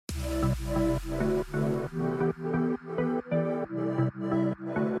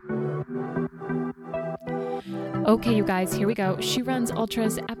Okay, you guys, here we go. She Runs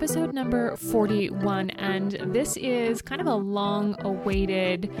Ultras, episode number 41. And this is kind of a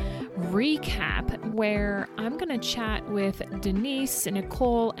long-awaited recap where I'm going to chat with Denise,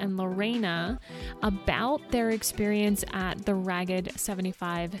 Nicole, and Lorena about their experience at the Ragged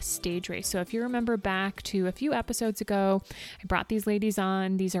 75 stage race. So if you remember back to a few episodes ago, I brought these ladies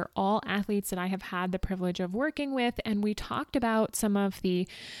on. These are all athletes that I have had the privilege of working with, and we talked about some of the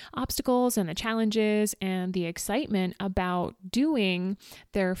obstacles and the challenges and the excitement about doing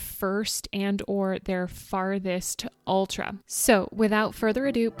their first and or their farthest ultra. So without further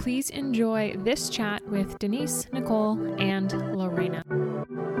ado, please enjoy this chat with Denise, Nicole, and Lorena.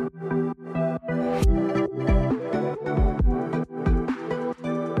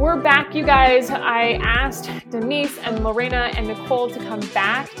 We're back, you guys. I asked Denise and Lorena and Nicole to come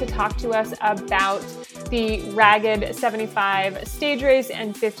back to talk to us about the Ragged 75 stage race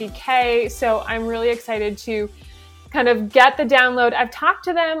and 50K. So I'm really excited to kind of get the download. I've talked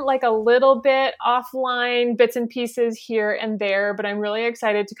to them like a little bit offline, bits and pieces here and there, but I'm really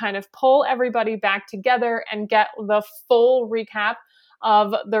excited to kind of pull everybody back together and get the full recap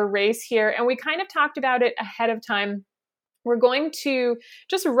of the race here. And we kind of talked about it ahead of time. We're going to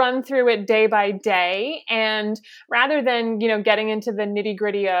just run through it day by day. And rather than, getting into the nitty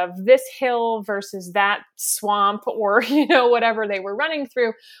gritty of this hill versus that swamp or, whatever they were running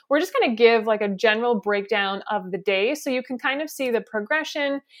through, we're just going to give like a general breakdown of the day. So you can kind of see the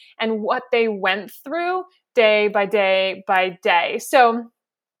progression and what they went through day by day by day. So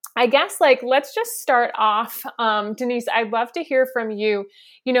I guess let's just start off. Denise, I'd love to hear from you.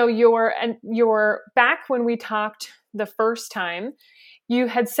 Your back when we talked the first time, you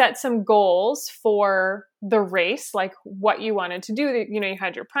had set some goals for the race, like what you wanted to do. You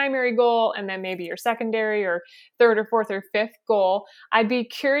had your primary goal and then maybe your secondary or third or fourth or fifth goal. I'd be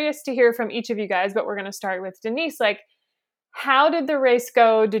curious to hear from each of you guys, but we're going to start with Denise. How did the race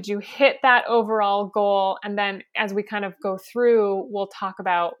go? Did you hit that overall goal? And then as we kind of go through, we'll talk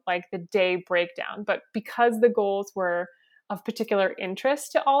about the day breakdown. But because the goals were of particular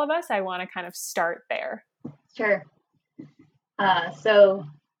interest to all of us, I want to kind of start there. Sure. So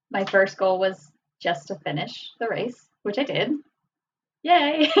my first goal was just to finish the race, which I did.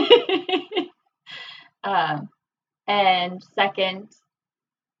 Yay! And second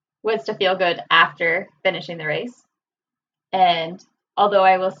was to feel good after finishing the race. And although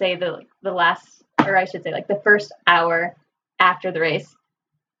I will say the first hour after the race,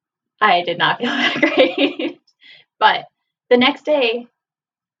 I did not feel that great. But the next day,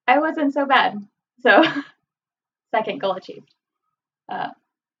 I wasn't so bad. So second goal achieved.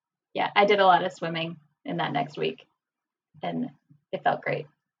 I did a lot of swimming in that next week, and it felt great.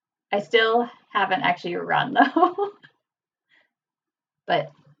 I still haven't actually run, though.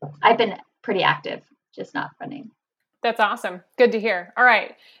 But I've been pretty active, just not running. That's awesome. Good to hear. All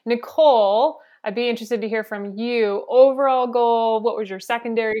right. Nicole, I'd be interested to hear from you. Overall goal, what was your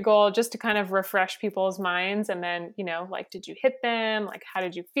secondary goal? Just to kind of refresh people's minds. And then, did you hit them? How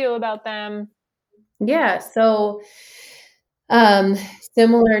did you feel about them? Yeah. So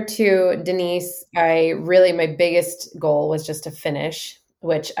similar to Denise, my biggest goal was just to finish,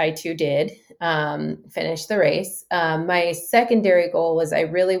 which I too did, finish the race. My secondary goal was I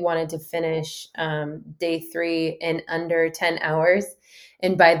really wanted to finish day 3 in under 10 hours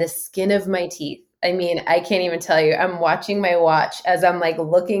and by the skin of my teeth. I mean, I can't even tell you. I'm watching my watch as I'm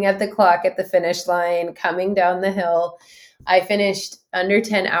looking at the clock at the finish line, coming down the hill. I finished under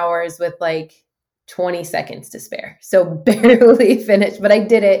 10 hours with 20 seconds to spare. So barely finished, but I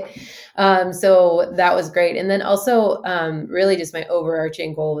did it. So that was great. And then also really just my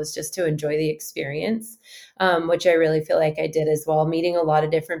overarching goal was just to enjoy the experience, which I really feel like I did as well. Meeting a lot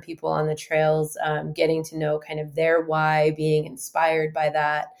of different people on the trails, getting to know kind of their why, being inspired by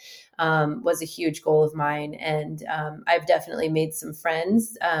that was a huge goal of mine. And I've definitely made some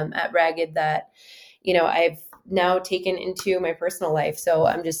friends at Ragged that, I've now taken into my personal life. So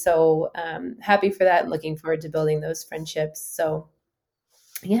I'm just so happy for that and looking forward to building those friendships. So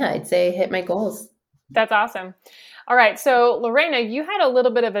yeah, I'd say hit my goals. That's awesome. All right. So Lorena, you had a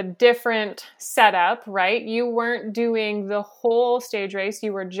little bit of a different setup, right? You weren't doing the whole stage race.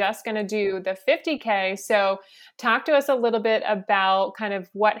 You were just going to do the 50K. So talk to us a little bit about kind of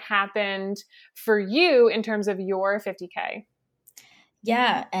what happened for you in terms of your 50K.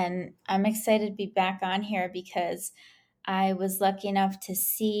 Yeah, and I'm excited to be back on here because I was lucky enough to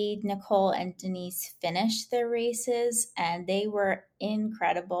see Nicole and Denise finish their races, and they were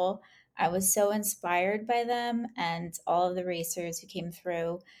incredible. I was so inspired by them and all of the racers who came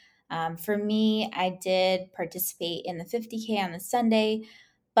through. For me, I did participate in the 50K on the Sunday,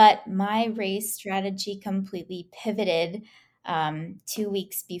 But my race strategy completely pivoted. 2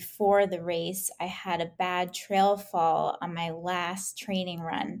 weeks before the race, I had a bad trail fall on my last training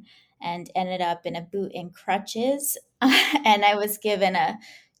run and ended up in a boot and crutches. And I was given a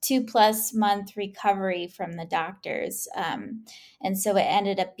 2+ month recovery from the doctors. And so it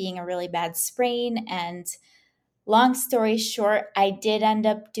ended up being a really bad sprain. And long story short, I did end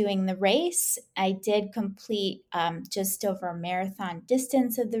up doing the race. I did complete just over a marathon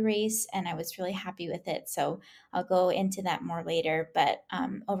distance of the race, and I was really happy with it. So I'll go into that more later. But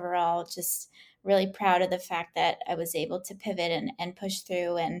overall, just really proud of the fact that I was able to pivot and push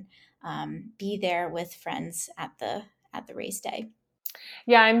through and be there with friends at the race day.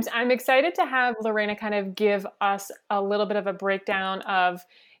 Yeah, I'm excited to have Lorena kind of give us a little bit of a breakdown of,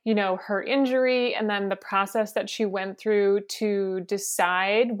 her injury and then the process that she went through to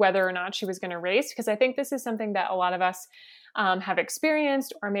decide whether or not she was going to race. Because I think this is something that a lot of us have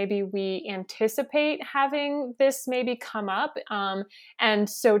experienced, or maybe we anticipate having this maybe come up. And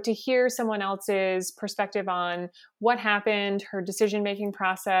so to hear someone else's perspective on what happened, her decision-making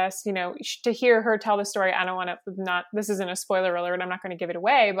process, to hear her tell the story, I don't want to, this isn't a spoiler alert, I'm not going to give it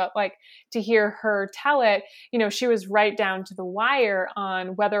away, but like to hear her tell it, she was right down to the wire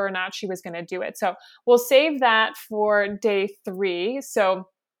on whether or not she was going to do it. So we'll save that for day 3. So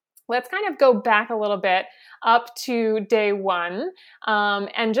let's kind of go back a little bit up to day 1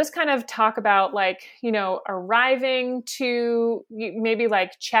 and just kind of talk about arriving to maybe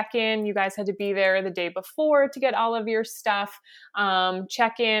check in. You guys had to be there the day before to get all of your stuff,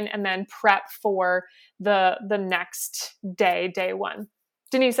 check in, and then prep for the next day, day 1.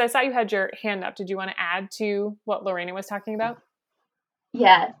 Denise, I saw you had your hand up. Did you want to add to what Lorena was talking about?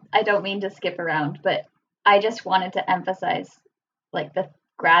 Yeah, I don't mean to skip around, but I just wanted to emphasize the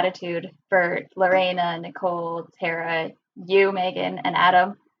gratitude for Lorena, Nicole, Tara, you, Megan, and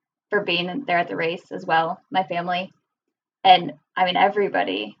Adam for being there at the race as well, my family. And I mean,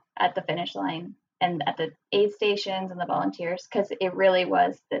 everybody at the finish line and at the aid stations and the volunteers, because it really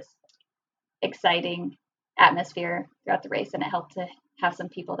was this exciting atmosphere throughout the race, and it helped to have some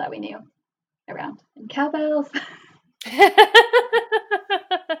people that we knew around. And cowbells.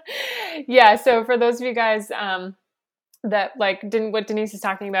 Yeah, so for those of you guys that what Denise is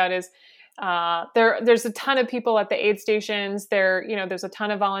talking about is there's a ton of people at the aid stations. There's a ton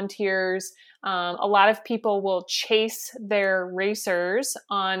of volunteers. A lot of people will chase their racers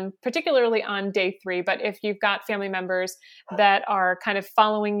particularly on day 3. But if you've got family members that are kind of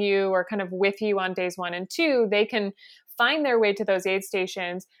following you or kind of with you on days 1 and 2, they can find their way to those aid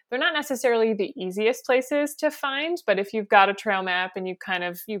stations. They're not necessarily the easiest places to find, but if you've got a trail map and you've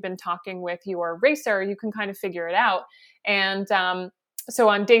been talking with your racer, you can kind of figure it out. And so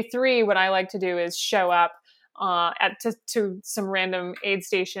on day 3, what I like to do is show up to some random aid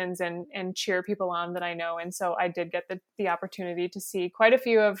stations and cheer people on that I know. And so I did get the opportunity to see quite a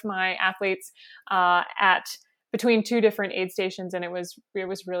few of my athletes at between 2 different aid stations, and it was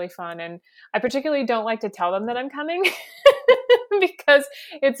really fun. And I particularly don't like to tell them that I'm coming because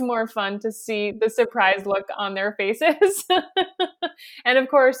it's more fun to see the surprise look on their faces. And of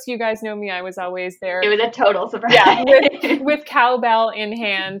course, you guys know me, I was always there. It was a total surprise. Yeah, with cowbell in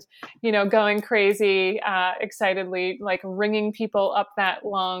hand, going crazy, excitedly, ringing people up that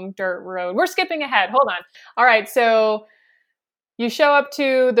long dirt road. We're skipping ahead. Hold on. All right. So you show up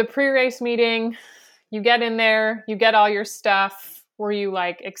to the pre-race meeting. You get in there, you get all your stuff. Were you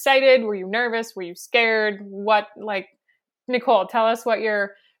excited? Were you nervous? Were you scared? What, Nicole, tell us what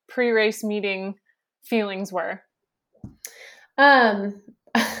your pre-race meeting feelings were. I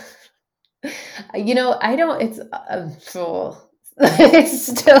don't, it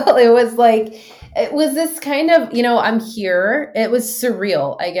was this kind of, I'm here. It was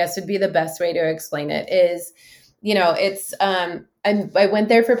surreal, I guess would be the best way to explain it is, it's, I went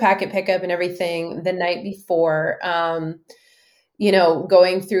there for packet pickup and everything the night before, going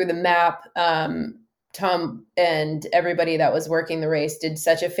through the map. Tom and everybody that was working the race did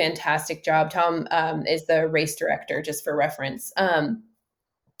such a fantastic job. Tom is the race director, just for reference,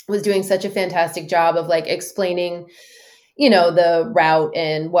 was doing such a fantastic job of explaining, the route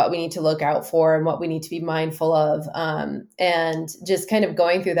and what we need to look out for and what we need to be mindful of. And just kind of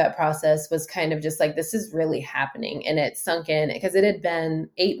going through that process was kind of just this is really happening. And it sunk in because it had been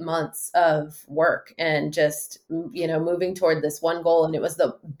 8 months of work and just, moving toward this one goal. And it was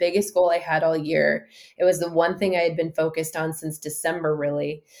the biggest goal I had all year. It was the one thing I had been focused on since December,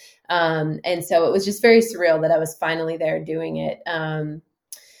 really. And so it was just very surreal that I was finally there doing it.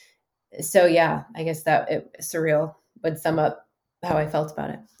 So yeah, I guess surreal would sum up how I felt about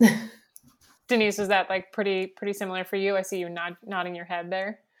it. Denise, is that like pretty similar for you? I see you nodding your head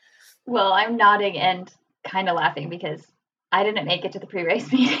there. Well, I'm nodding and kind of laughing because I didn't make it to the pre-race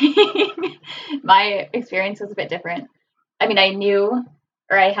meeting. My experience was a bit different. I mean, I knew,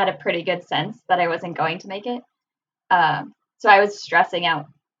 or I had a pretty good sense that I wasn't going to make it. So I was stressing out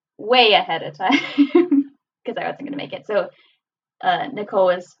way ahead of time because I wasn't going to make it. So Nicole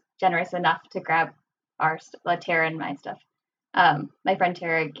was generous enough to grab our Tara and my stuff. My friend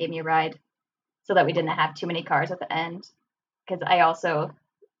Tara gave me a ride so that we didn't have too many cars at the end, because I also,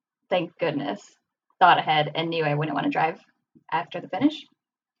 thank goodness, thought ahead and knew I wouldn't want to drive after the finish.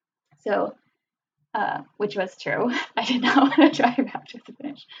 So, which was true. I did not want to drive after the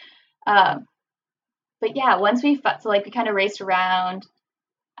finish. But yeah, once we kind of raced around,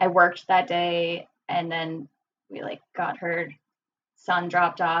 I worked that day, and then we like got her son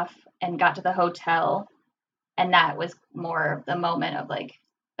dropped off and got to the hotel. And that was more the moment of like,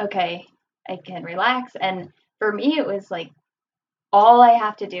 okay, I can relax. And for me, it was like, all I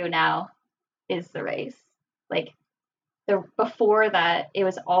have to do now is the race. Like before that, it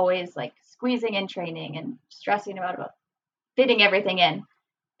was always like squeezing in training and stressing about fitting everything in.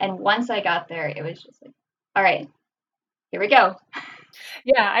 And once I got there, it was just like, all right, here we go.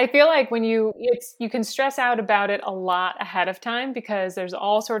 Yeah, I feel like when you can stress out about it a lot ahead of time, because there's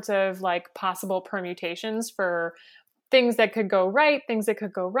all sorts of like possible permutations for things that could go right, things that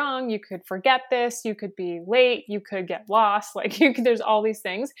could go wrong. You could forget this, you could be late, you could get lost, there's all these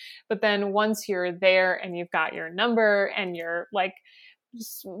things. But then once you're there and you've got your number and you're like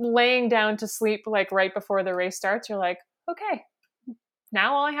just laying down to sleep like right before the race starts, you're like, okay,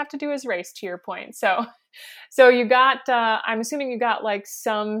 now all I have to do is race, to your point. So you got, I'm assuming you got like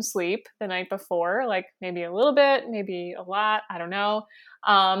some sleep the night before, like maybe a little bit, maybe a lot, I don't know.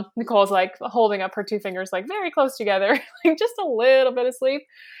 Nicole's like holding up her two fingers, like very close together, like just a little bit of sleep.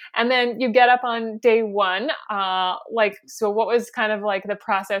 And then you get up on day one. So what was kind of like the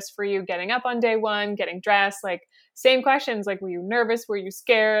process for you getting up on day one, getting dressed? Like same questions, like were you nervous? Were you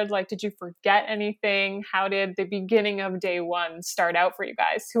scared? Like, did you forget anything? How did the beginning of day one start out for you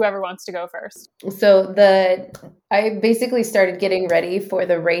guys? Whoever wants to go first. So I basically started getting ready for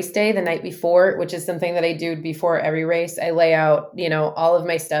the race day the night before, which is something that I do before every race. I lay out, all of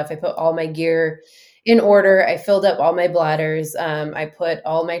my stuff. I put all my gear in order. I filled up all my bladders. I put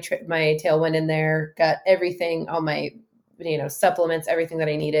all my tailwind in there, got everything, all my, supplements, everything that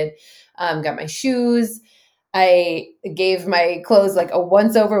I needed. Got my shoes. I gave my clothes like a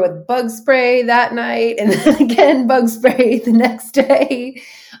once over with bug spray that night, and then again bug spray the next day.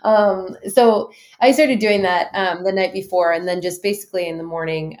 So I started doing that the night before, and then just basically in the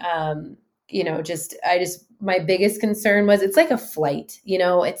morning, my biggest concern was it's like a flight.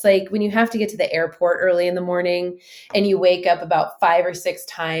 It's like when you have to get to the airport early in the morning and you wake up about 5 or 6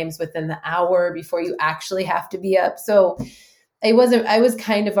 times within the hour before you actually have to be up. So I was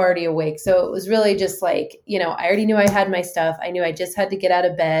kind of already awake. So it was really just like, I already knew I had my stuff. I knew I just had to get out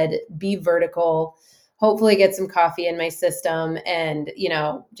of bed, be vertical, hopefully get some coffee in my system, and,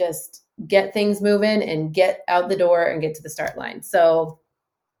 just get things moving and get out the door and get to the start line. So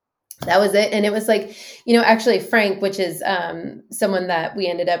that was it. And it was like, actually Frank, which is someone that we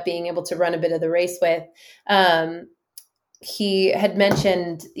ended up being able to run a bit of the race with, he had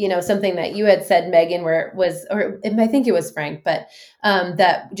mentioned, something that you had said, Megan, where it was, or I think it was Frank, but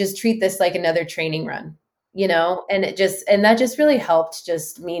that just treat this like another training run, and that just really helped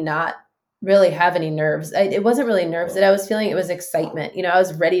just me not really have any nerves. It wasn't really nerves that I was feeling. It was excitement. I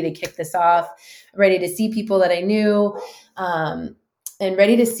was ready to kick this off, ready to see people that I knew, and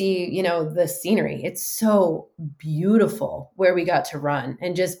ready to see, the scenery. It's so beautiful where we got to run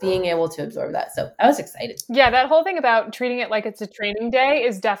and just being able to absorb that. So I was excited. Yeah, that whole thing about treating it like it's a training day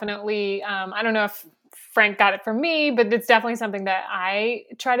is definitely, I don't know if Frank got it from me, but it's definitely something that I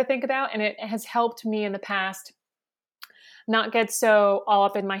try to think about. And it has helped me in the past not get so all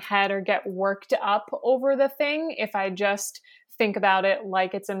up in my head or get worked up over the thing. If I just think about it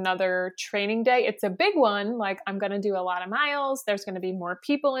like it's another training day. It's a big one. Like I'm going to do a lot of miles. There's going to be more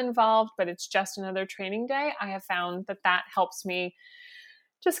people involved, but it's just another training day. I have found that helps me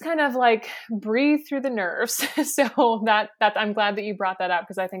just kind of like breathe through the nerves. So that I'm glad that you brought that up,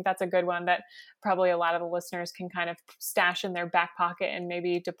 because I think that's a good one that probably a lot of the listeners can kind of stash in their back pocket and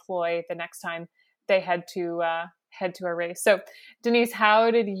maybe deploy the next time they head to a race. So Denise,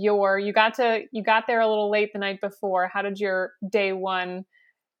 how did you got there a little late the night before. How did your day one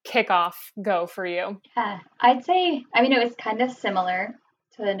kickoff go for you? Yeah, I'd say, it was kind of similar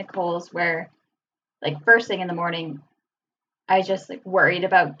to Nicole's, where like first thing in the morning, I just like worried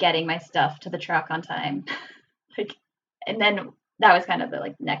about getting my stuff to the truck on time. And then that was kind of the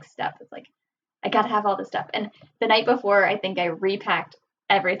like next step. It's like, I got to have all this stuff. And the night before, I think I repacked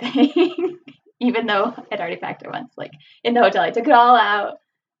everything, even though I'd already packed it once. Like in the hotel, I took it all out,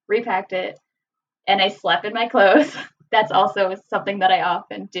 repacked it, and I slept in my clothes. That's also something that I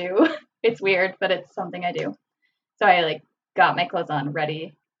often do. It's weird, but it's something I do. So I like got my clothes on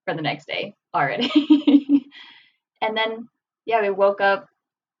ready for the next day already. And then, yeah, we woke up,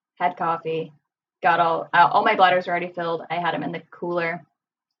 had coffee, got all my bladders were already filled. I had them in the cooler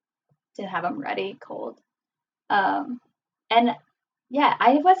to have them ready cold. And yeah,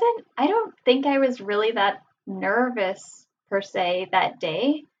 I don't think I was really that nervous per se that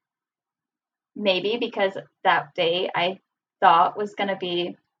day. Maybe because that day I thought was going to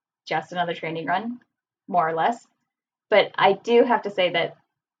be just another training run, more or less. But I do have to say that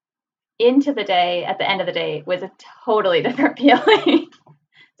into the day, at the end of the day, was a totally different feeling.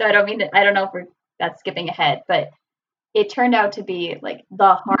 So I don't know if that's skipping ahead, but it turned out to be like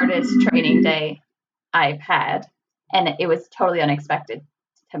the hardest training day I've had. And it was totally unexpected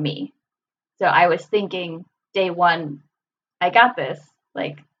to me. So I was thinking day one, I got this,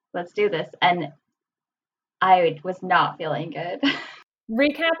 like, let's do this. And I was not feeling good.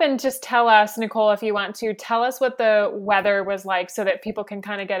 Recap and just tell us, Nicole, if you want to, tell us what the weather was like so that people can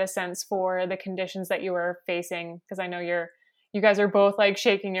kind of get a sense for the conditions that you were facing. Because I know you guys are both like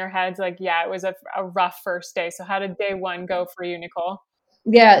shaking your heads like, yeah, it was a rough first day. So how did day one go for you, Nicole?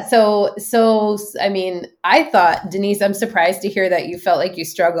 Yeah. So, I mean, I thought, Denise, I'm surprised to hear that you felt like you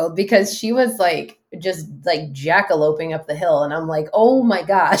struggled, because she was like, just like jackaloping up the hill. And I'm like, oh my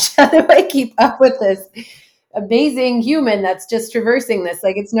gosh, how do I keep up with this amazing human that's just traversing this?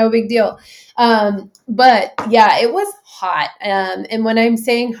 Like, it's no big deal. But yeah, it was hot. And when I'm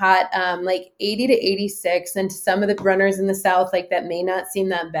saying hot, like 80 to 86, and to some of the runners in the South, like that may not seem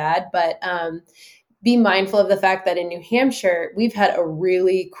that bad, but, be mindful of the fact that in New Hampshire, we've had a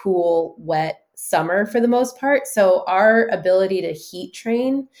really cool, wet summer for the most part. So our ability to heat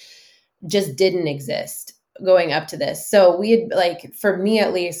train just didn't exist going up to this. So we had, like, for me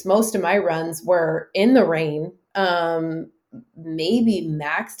at least, most of my runs were in the rain, maybe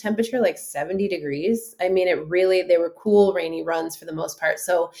max temperature like 70 degrees. I mean, they were cool, rainy runs for the most part.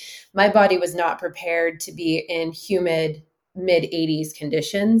 So my body was not prepared to be in humid mid 80s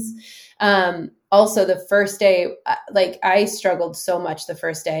conditions. Also the first day, like I struggled so much the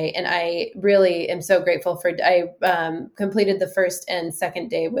first day, and I really am so grateful I completed the first and second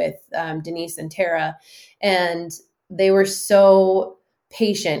day with Denise and Tara, and they were so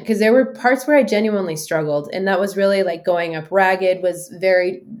patient, because there were parts where I genuinely struggled, and that was really like going up Ragged was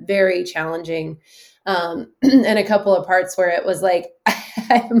very, very challenging. And a couple of parts where it was like,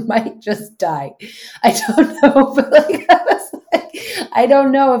 I might just die. I don't know, but like, I was like, I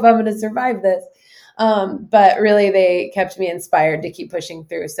don't know if I'm going to survive this. But really they kept me inspired to keep pushing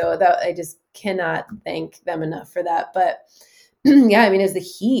through. So I just cannot thank them enough for that. But yeah, I mean, it was the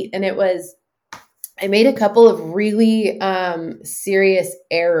heat, and I made a couple of really serious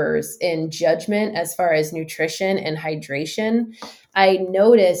errors in judgment as far as nutrition and hydration. I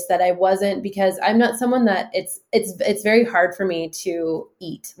noticed that I wasn't, because I'm not someone that it's very hard for me to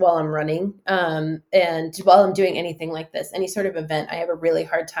eat while I'm running, and while I'm doing anything like this, any sort of event. I have a really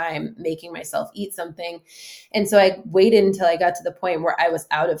hard time making myself eat something. And so I waited until I got to the point where I was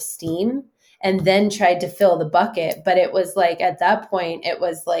out of steam, and then tried to fill the bucket. But it was like, at that point, it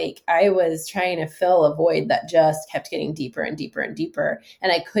was like I was trying to fill a void that just kept getting deeper and deeper and deeper,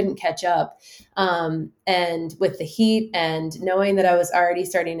 and I couldn't catch up. And with the heat and knowing that I was already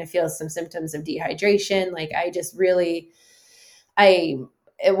starting to feel some symptoms of dehydration, like I just really,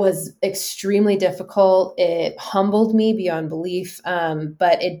 it was extremely difficult. It humbled me beyond belief.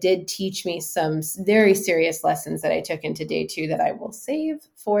 But it did teach me some very serious lessons that I took into day two that I will save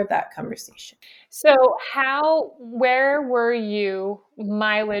for that conversation. So where were you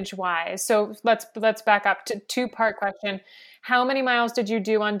mileage wise? So let's back up to two-part question. How many miles did you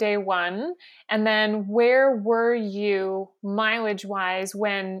do on day one? And then where were you mileage wise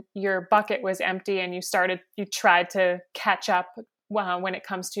when your bucket was empty and you tried to catch up when it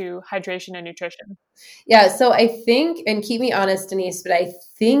comes to hydration and nutrition? Yeah. So I think, and keep me honest, Denise, but I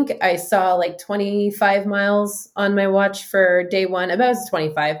think I saw like 25 miles on my watch for day one. About was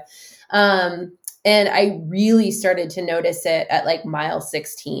 25. And I really started to notice it at like mile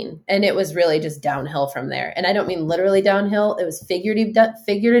 16. And it was really just downhill from there. And I don't mean literally downhill. It was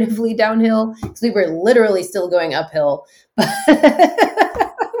figuratively downhill, because we were literally still going uphill.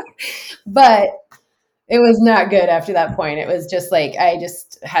 But it was not good after that point. It was just like, I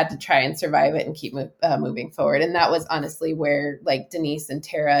just had to try and survive it and keep moving forward. And that was honestly where like Denise and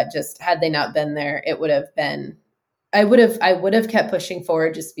Tara, just had they not been there, it would have been, I would have kept pushing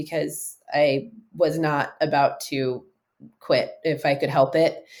forward, just because I was not about to quit if I could help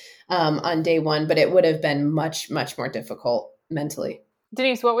it on day one, but it would have been much, much more difficult mentally.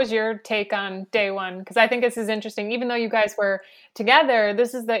 Denise, what was your take on day one? Because I think this is interesting. Even though you guys were together,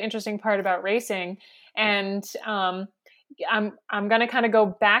 this is the interesting part about racing. And I'm going to kind of go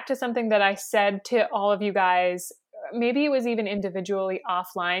back to something that I said to all of you guys. Maybe it was even individually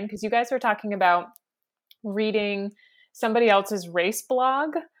offline, because you guys were talking about reading somebody else's race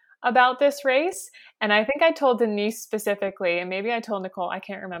blog about this race. And I think I told Denise specifically, and maybe I told Nicole, I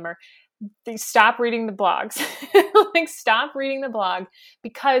can't remember, stop reading the blogs. Like, stop reading the blog,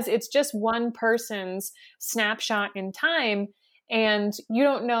 because it's just one person's snapshot in time, and you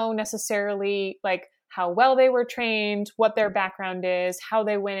don't know necessarily like how well they were trained, what their background is, how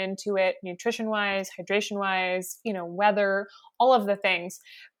they went into it, nutrition wise, hydration wise, weather, all of the things.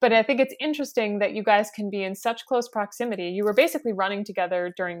 But I think it's interesting that you guys can be in such close proximity. You were basically running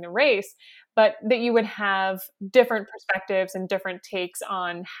together during the race, but that you would have different perspectives and different takes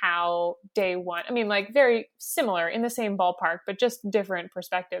on how day one, I mean, like very similar in the same ballpark, but just different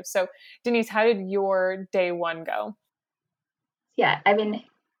perspectives. So Denise, how did your day one go? Yeah, I mean,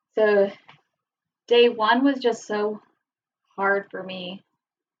 so day one was just so hard for me.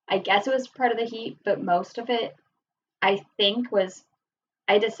 I guess it was part of the heat, but most of it, I think, was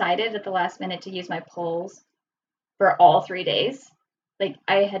I decided at the last minute to use my poles for all 3 days. Like,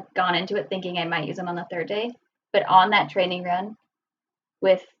 I had gone into it thinking I might use them on the third day, but on that training run,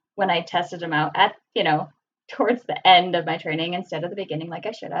 when I tested them out at, towards the end of my training instead of the beginning, like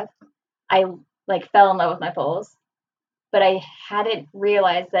I should have, I fell in love with my poles, but I hadn't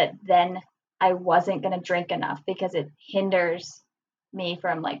realized that then I wasn't going to drink enough, because it hinders me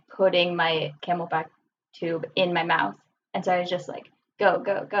from putting my Camelback tube in my mouth. And so I was just like, go,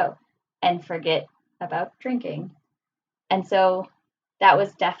 go, go, and forget about drinking. And so that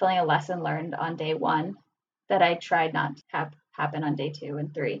was definitely a lesson learned on day one that I tried not to have happen on day 2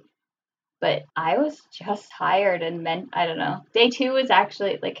 and 3. But I was just tired, and I don't know. Day 2 was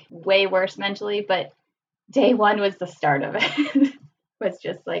actually way worse mentally, but day 1 was the start of it. Was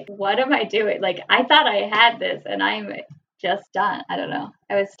just what am I doing? I thought I had this, and I'm just done. I don't know.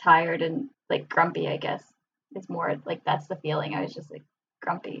 I was tired and grumpy, I guess. It's more that's the feeling. I was just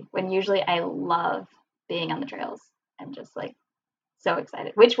grumpy, when usually I love being on the trails. I'm just so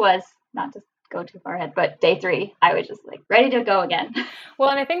excited, which was, not to go too far ahead, but day 3, I was just ready to go again.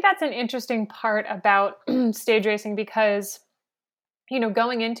 Well, and I think that's an interesting part about stage racing, because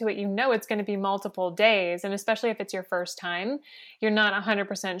going into it, it's going to be multiple days. And especially if it's your first time, you're not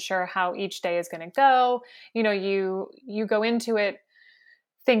 100% sure how each day is going to go. You go into it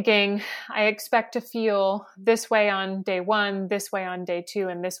thinking, I expect to feel this way on day 1, this way on day 2,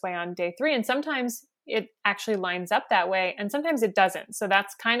 and this way on day 3. And sometimes it actually lines up that way, and sometimes it doesn't. So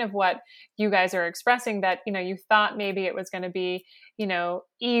that's kind of what you guys are expressing, that, you thought maybe it was going to be,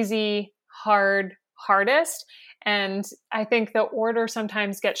 easy, hard, hardest. And I think the order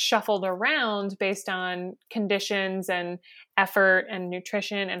sometimes gets shuffled around based on conditions and effort and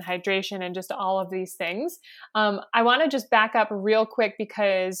nutrition and hydration and just all of these things. I want to just back up real quick,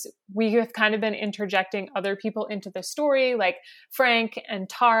 because we have kind of been interjecting other people into the story, like Frank and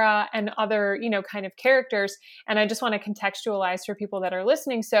Tara and other, kind of characters. And I just want to contextualize for people that are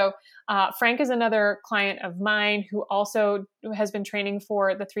listening. So Frank is another client of mine who also has been training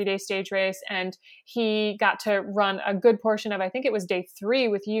for the 3-day stage race. And he got to run a good portion of, I think it was day 3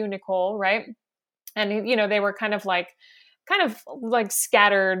 with you, Nicole, right? And, they were kind of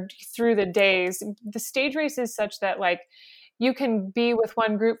scattered through the days. The stage race is such that you can be with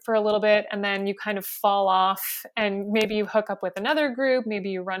one group for a little bit, and then you kind of fall off, and maybe you hook up with another group, maybe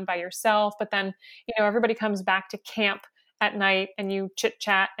you run by yourself, but then, everybody comes back to camp at night and you chit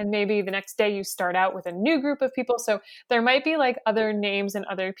chat, and maybe the next day you start out with a new group of people. So there might be other names and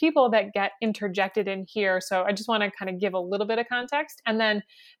other people that get interjected in here. So I just want to kind of give a little bit of context. And then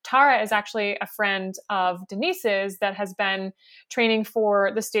Tara is actually a friend of Denise's that has been training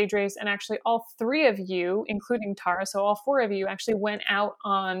for the stage race. And actually all 3 of you, including Tara, so all 4 of you actually went out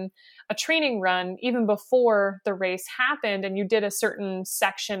on a training run even before the race happened. And you did a certain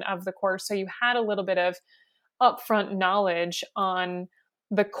section of the course. So you had a little bit of upfront knowledge on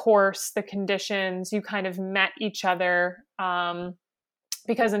the course, the conditions. You kind of met each other,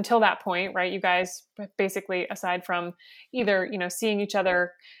 because until that point, right, you guys basically, aside from either, seeing each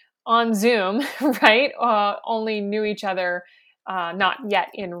other on Zoom, right, only knew each other, not yet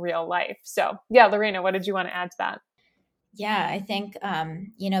in real life. So yeah, Lorena, what did you want to add to that? Yeah, I think,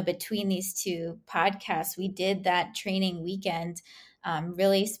 between these 2 podcasts, we did that training weekend,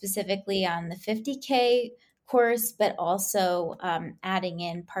 really specifically on the 50K course, but also adding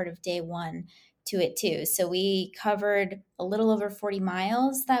in part of day one to it too. So we covered a little over 40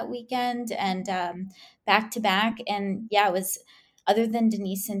 miles that weekend and back to back. And yeah, it was, other than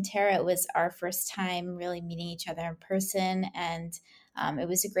Denise and Tara, it was our first time really meeting each other in person. And it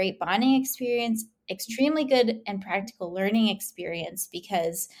was a great bonding experience, extremely good and practical learning experience,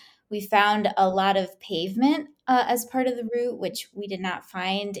 because we found a lot of pavement as part of the route, which we did not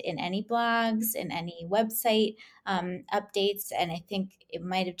find in any blogs, in any website updates. And I think it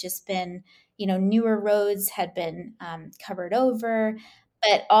might have just been, newer roads had been covered over.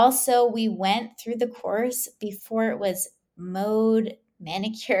 But also we went through the course before it was mowed,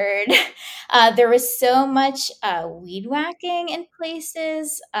 manicured. There was so much weed whacking in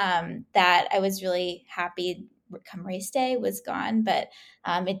places that I was really happy come race day was gone, but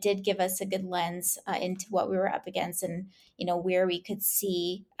it did give us a good lens into what we were up against and, where we could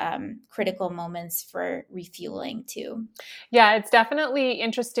see critical moments for refueling too. Yeah, it's definitely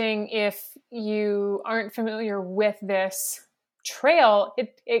interesting if you aren't familiar with this trail.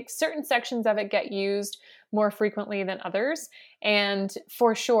 Certain sections of it get used more frequently than others. And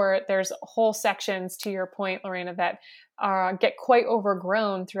for sure, there's whole sections, to your point, Lorena, that get quite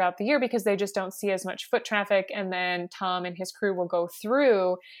overgrown throughout the year because they just don't see as much foot traffic. And then Tom and his crew will go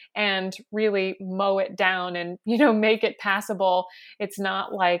through and really mow it down and, make it passable. It's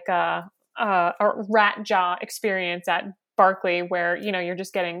not like a rat jaw experience at Barkley where, you're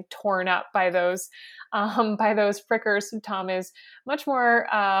just getting torn up by those prickers. Tom is much more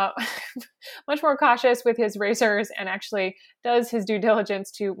cautious with his racers and actually does his due diligence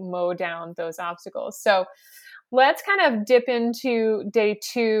to mow down those obstacles. So let's kind of dip into day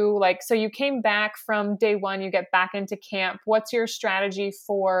two. So you came back from day one, you get back into camp. What's your strategy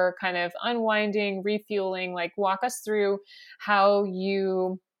for kind of unwinding, refueling? Walk us through how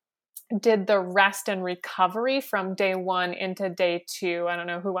you did the rest and recovery from day one into day two. I don't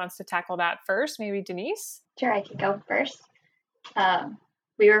know who wants to tackle that first. Maybe Denise? Sure, I can go first.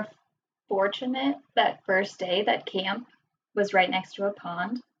 We were fortunate that first day that camp was right next to a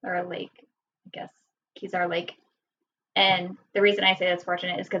pond or a lake, I guess, Kezar Lake. And the reason I say that's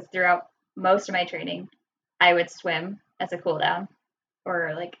fortunate is because throughout most of my training, I would swim as a cool down or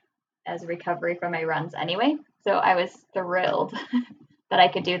as a recovery from my runs anyway. So I was thrilled that I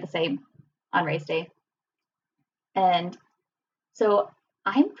could do the same on race day. And so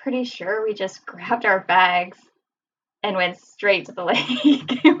I'm pretty sure we just grabbed our bags and went straight to the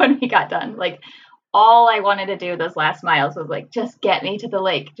lake when we got done. All I wanted to do those last miles was just get me to the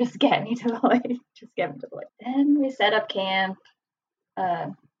lake. Just get me to the lake. Just get me to the lake. Then we set up camp,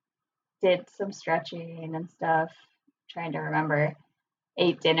 did some stretching and stuff, trying to remember,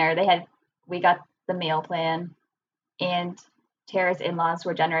 ate dinner. We got the meal plan, and Tara's in-laws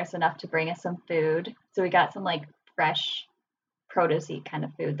were generous enough to bring us some food. So we got some fresh produce-y kind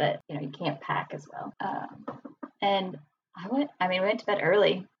of food that, you can't pack as well. And we went to bed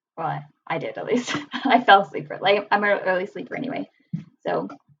early. Well, I did at least. I fell asleep I'm an early sleeper anyway. So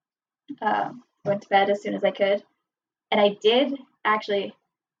went to bed as soon as I could. And I did actually,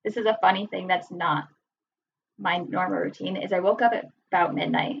 this is a funny thing that's not my normal routine, is I woke up at about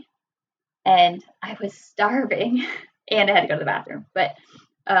midnight and I was starving and I had to go to the bathroom. But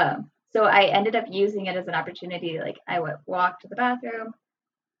so I ended up using it as an opportunity. I walked to the bathroom,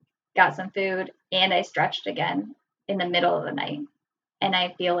 got some food, and I stretched again in the middle of the night. And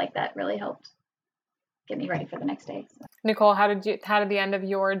I feel like that really helped get me ready for the next day. So. Nicole, how did the end of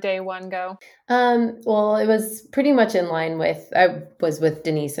your day one go? Well, it was pretty much in line with, I was with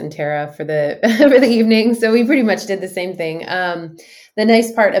Denise and Tara for the for the evening, so we pretty much did the same thing. The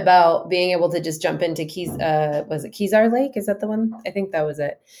nice part about being able to just jump into was it Kezar Lake? Is that the one? I think that was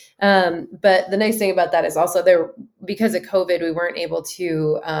it. But the nice thing about that is also because of COVID, we weren't able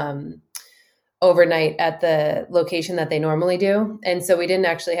to overnight at the location that they normally do. And so we didn't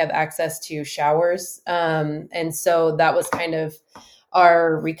actually have access to showers. And so that was kind of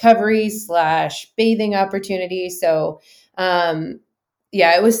our recovery / bathing opportunity. So,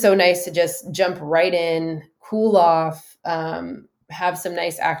 it was so nice to just jump right in, cool off, have some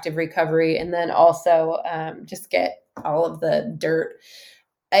nice active recovery, and then also just get all of the dirt.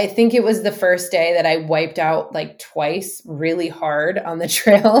 I think it was the first day that I wiped out twice really hard on the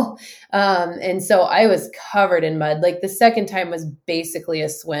trail. And so I was covered in mud. The second time was basically a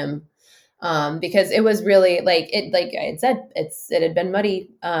swim because it was really like I had said, it had been muddy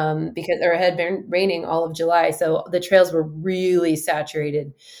it had been raining all of July. So the trails were really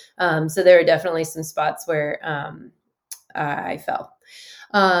saturated. So there were definitely some spots where I fell.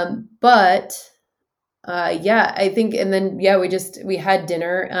 But Yeah, I think, and then, yeah, we had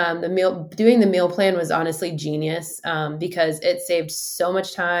dinner. Doing the meal plan was honestly genius, because it saved so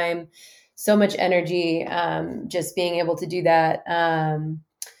much time, so much energy, just being able to do that.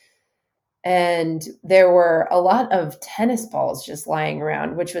 And there were a lot of tennis balls just lying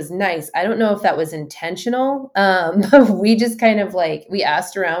around, which was nice. I don't know if that was intentional. But we just kind of we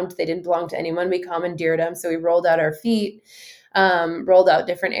asked around. They didn't belong to anyone. We commandeered them. So we rolled out our feet, rolled out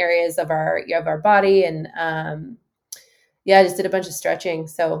different areas of our body, and I just did a bunch of stretching.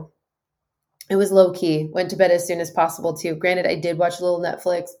 So it was low key. Went to bed as soon as possible too. Granted, I did watch a little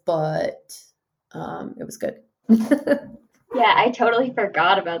Netflix, but it was good. Yeah, I totally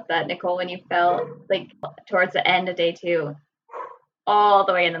forgot about that, Nicole, when you fell towards the end of day 2, all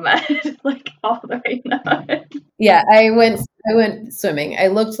the way in the mud, all the way in the mud. Yeah, I went swimming. I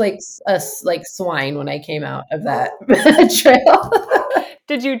looked like swine when I came out of that trail.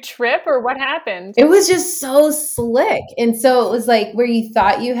 Did you trip or what happened? It was just so slick. And so it was where you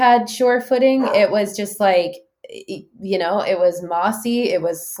thought you had sure footing, it was just it was mossy, it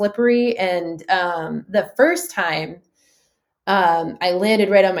was slippery. And the first time, I landed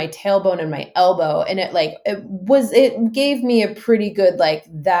right on my tailbone and my elbow, and it gave me a pretty good,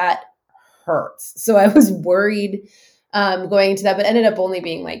 that hurts. So I was worried going into that, but ended up only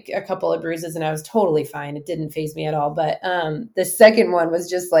being a couple of bruises, and I was totally fine. It didn't faze me at all. But the second one was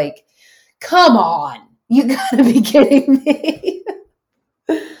just come on, you gotta be kidding me.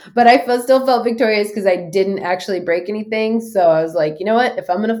 But I still felt victorious because I didn't actually break anything. So I was like, you know what? If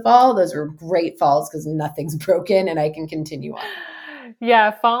I'm going to fall, those were great falls because nothing's broken and I can continue on.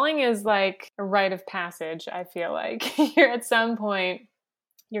 Yeah, falling is like a rite of passage, I feel like. You're at some point,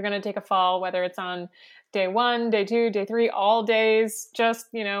 you're going to take a fall, whether it's on day 1, day 2, day 3, all days, just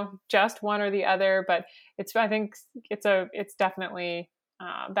one or the other. But I think it's definitely,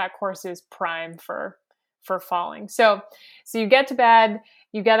 that course is prime for falling. So you get to bed,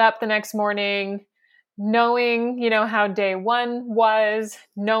 you get up the next morning, knowing, how day 1 was,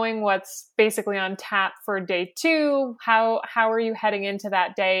 knowing what's basically on tap for day 2. How are you heading into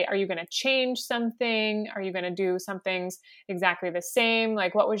that day? Are you going to change something? Are you going to do some things exactly the same?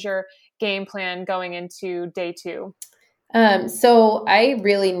 What was your game plan going into day 2? So I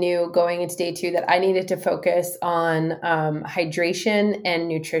really knew going into day 2 that I needed to focus on hydration and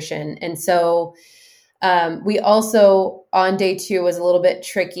nutrition. And so we also on day 2 was a little bit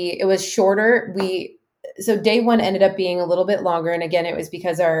tricky. It was shorter. So day 1 ended up being a little bit longer. And again, it was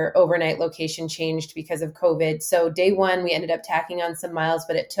because our overnight location changed because of COVID. So day 1, we ended up tacking on some miles,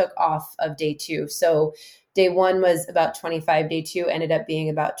 but it took off of day 2. So day 1 was about 25. Day 2 ended up being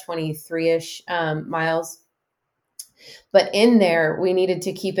about 23-ish miles. But in there, we needed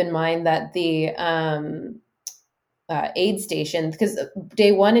to keep in mind that the aid station, because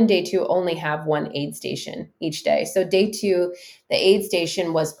day 1 and day 2 only have one aid station each day. So day 2, the aid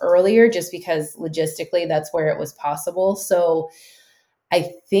station was earlier just because logistically that's where it was possible. So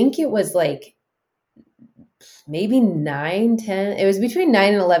I think it was maybe 9, 10. It was between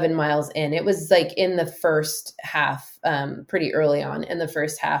 9 and 11 miles in. It was in the first half, pretty early on in the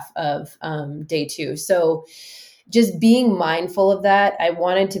first half of day 2. So just being mindful of that, I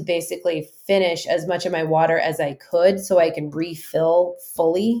wanted to basically finish as much of my water as I could so I can refill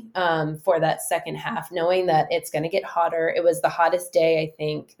fully for that second half, knowing that it's going to get hotter. It was the hottest day, I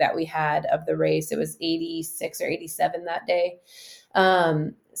think, that we had of the race. It was 86 or 87 that day.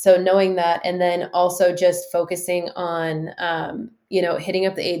 So knowing that, and then also just focusing on, hitting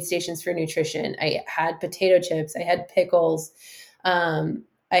up the aid stations for nutrition. I had potato chips, I had pickles,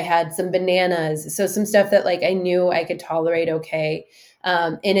 I had some bananas. So some stuff that I knew I could tolerate okay,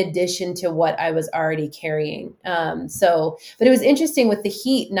 in addition to what I was already carrying. But it was interesting with the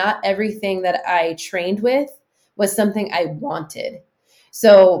heat, not everything that I trained with was something I wanted.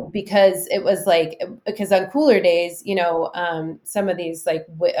 So because it was because on cooler days, some of these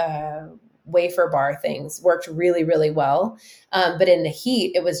wafer bar things worked really, really well. But in the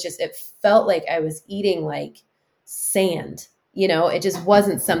heat, it felt like I was eating sand. It just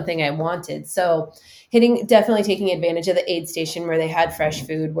wasn't something I wanted. So definitely taking advantage of the aid station where they had fresh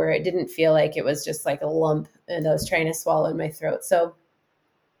food, where it didn't feel like it was just a lump and I was trying to swallow in my throat. So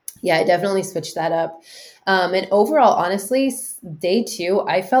yeah, I definitely switched that up. And overall, honestly, day 2,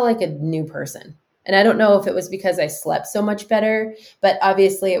 I felt like a new person. And I don't know if it was because I slept so much better, but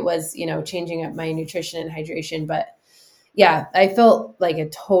obviously it was, changing up my nutrition and hydration. But yeah, I felt like a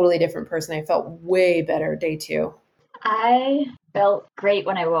totally different person. I felt way better day 2. I felt great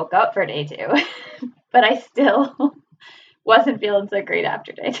when I woke up for day 2, but I still wasn't feeling so great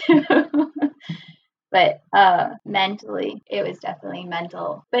after day 2. But mentally, it was definitely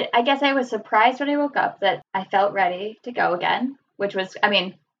mental. But I guess I was surprised when I woke up that I felt ready to go again, which was, I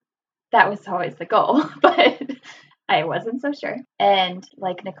mean, that was always the goal, but I wasn't so sure. And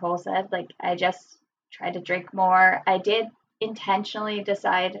like Nicole said, like I just tried to drink more. I did intentionally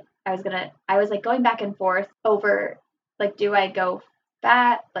decide I was like going back and forth over like, do I go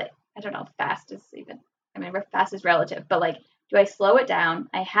fat? Like, I don't know if fast is even, I mean, fast is relative, but like, do I slow it down?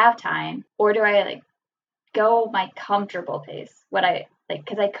 I have time, or do I like go my comfortable pace? What I like,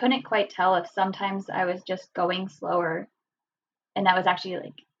 because I couldn't quite tell if sometimes I was just going slower and that was actually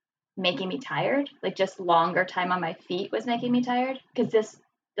like making me tired, like just longer time on my feet was making me tired, because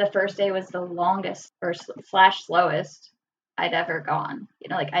the first day was the longest or slash slowest I'd ever gone, you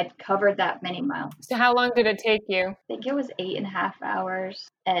know, like I'd covered that many miles. So how long did it take you? I think it was 8.5 hours,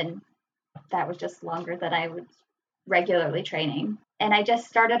 and that was just longer than I was regularly training. And I just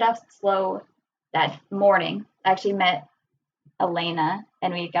started off slow that morning. I actually met Elena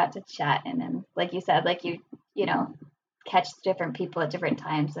and we got to chat, and then like you said, like you know, catch different people at different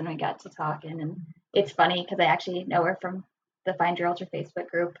times, and we got to talking. And it's funny because I actually know her from the Find Your Ultra Facebook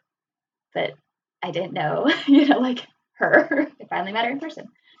group, but I didn't know, you know, like her. I finally met her in person.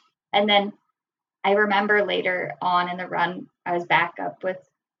 And then I remember later on in the run, I was back up with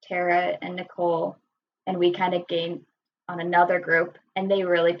Tara and Nicole, and we kind of gained on another group, and they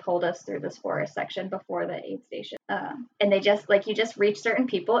really pulled us through this forest section before the aid station. And they just like, you just reach certain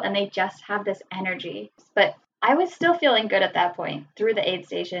people and they just have this energy. But I was still feeling good at that point through the aid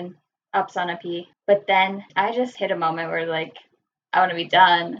station, up Sunapee. But then I just hit a moment where like, I want to be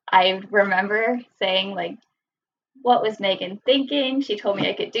done. I remember saying like, what was Megan thinking? She told me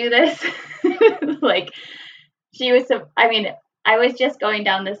I could do this. Like she was, I mean, I was just going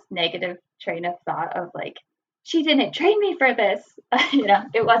down this negative train of thought of like, she didn't train me for this. You know,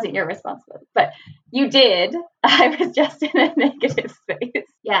 it wasn't your responsibility, but you did. I was just in a negative space.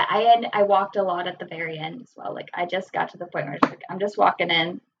 Yeah, I walked a lot at the very end as well. Like I just got to the point where I was like, I'm just walking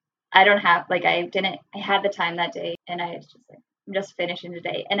in. I don't have, like, I had the time that day, and I was just like, I'm just finishing the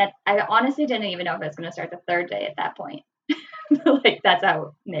day. And I honestly didn't even know if I was going to start the third day at that point. Like that's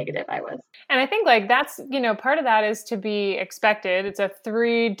how negative I was. And I think like that's, you know, part of that is to be expected. It's a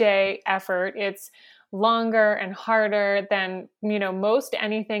 3-day effort. It's longer and harder than, you know, most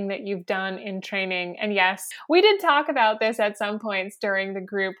anything that you've done in training. And yes, we did talk about this at some points during the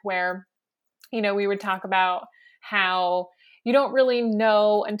group where, you know, we would talk about how you don't really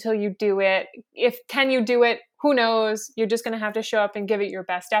know until you do it. Can you do it? Who knows? You're just going to have to show up and give it your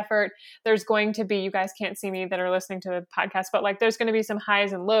best effort. There's going to be, you guys can't see me that are listening to the podcast, but like there's going to be some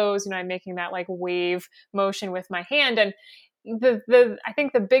highs and lows. You know, I'm making that like wave motion with my hand. And I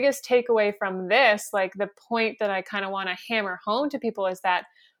think the biggest takeaway from this, like the point that I kind of want to hammer home to people is that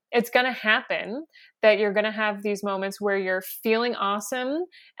it's going to happen, that you're going to have these moments where you're feeling awesome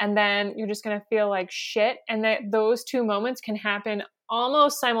and then you're just going to feel like shit. And that those two moments can happen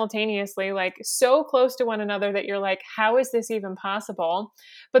almost simultaneously, like so close to one another that you're like, how is this even possible?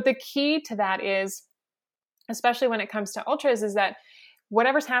 But the key to that is, especially when it comes to ultras, is that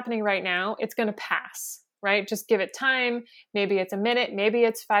whatever's happening right now, it's going to pass. Right? Just give it time. Maybe it's a minute, maybe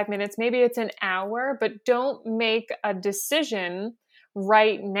it's 5 minutes, maybe it's an hour, but don't make a decision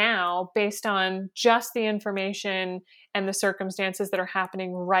right now based on just the information and the circumstances that are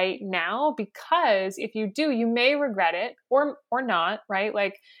happening right now, because if you do, you may regret it or not, right?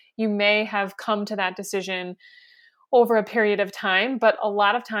 Like you may have come to that decision over a period of time. But a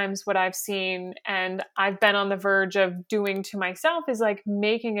lot of times what I've seen, and I've been on the verge of doing to myself, is like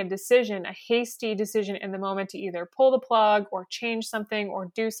making a decision, a hasty decision in the moment to either pull the plug or change something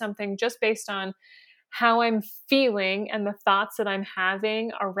or do something just based on how I'm feeling and the thoughts that I'm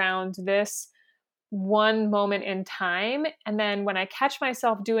having around this one moment in time. And then when I catch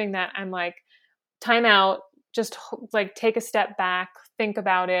myself doing that, I'm like, time out, just like take a step back, think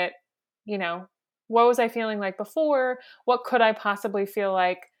about it, you know, what was I feeling like before? What could I possibly feel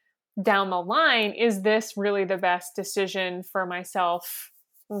like down the line? Is this really the best decision for myself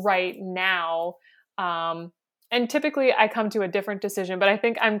right now? And typically I come to a different decision, but I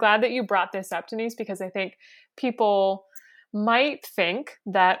think I'm glad that you brought this up, Denise, because I think people might think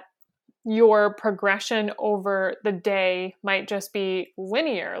that your progression over the day might just be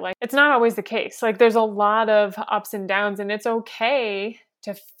linear. Like it's not always the case. Like there's a lot of ups and downs, and it's okay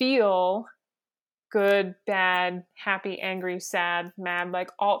to feel good, bad, happy, angry, sad, mad, like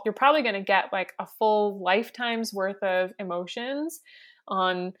you're probably going to get like a full lifetime's worth of emotions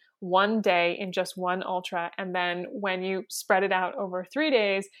on one day in just one ultra. And then when you spread it out over 3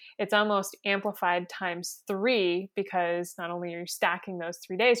 days, it's almost amplified times 3, because not only are you stacking those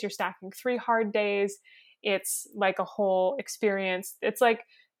 3 days, you're stacking 3 hard days. It's like a whole experience. It's like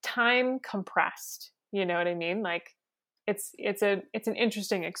time compressed. You know what I mean? Like it's an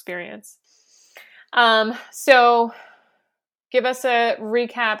interesting experience. So give us a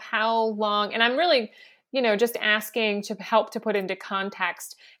recap how long, and I'm really, just asking to help to put into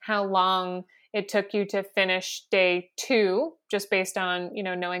context how long it took you to finish day 2, just based on,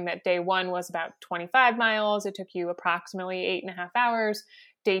 knowing that day 1 was about 25 miles. It took you approximately 8.5 hours.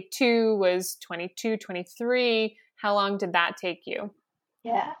 Day 2 was 22, 23. How long did that take you?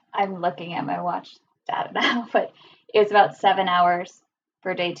 Yeah, I'm looking at my watch data now, but it was about 7 hours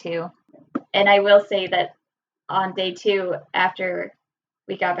for day 2. And I will say that on day 2, after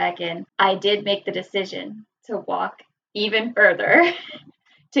we got back in, I did make the decision to walk even further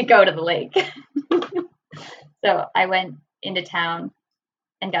to go to the lake. So I went into town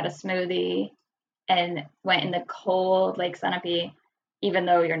and got a smoothie and went in the cold Lake Sunapee, even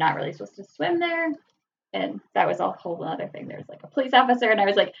though you're not really supposed to swim there. And that was a whole other thing. There was like a police officer, and I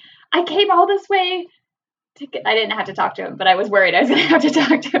was like, I came all this way I didn't have to talk to him, but I was worried I was going to have to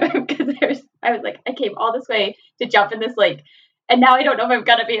talk to him, because I was like, I came all this way to jump in this lake, and now I don't know if I'm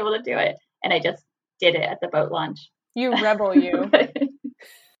going to be able to do it. And I just did it at the boat launch. You rebel, you.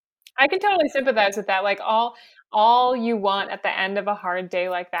 I can totally sympathize with that. Like all you want at the end of a hard day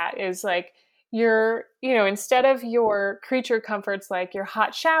like that is like your, instead of your creature comforts, like your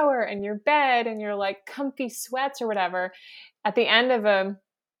hot shower and your bed and your like comfy sweats or whatever, at the end of a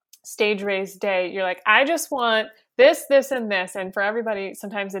stage race day, you're like, I just want this, this, and this. And for everybody,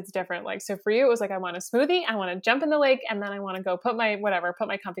 sometimes it's different. Like, so for you, it was like, I want a smoothie, I want to jump in the lake, and then I want to go put my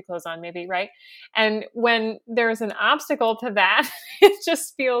comfy clothes on, maybe, right? And when there's an obstacle to that, it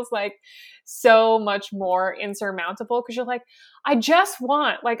just feels like so much more insurmountable, because you're like, I just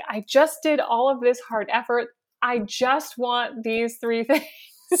did all of this hard effort. I just want these 3 things.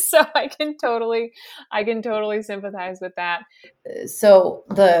 So I can totally sympathize with that. So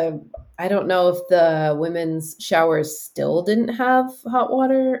I don't know if the women's showers still didn't have hot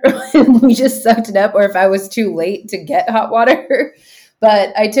water and we just sucked it up, or if I was too late to get hot water,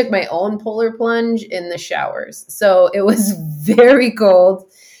 but I took my own polar plunge in the showers. So it was very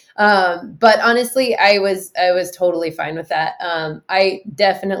cold. But honestly, I was totally fine with that. I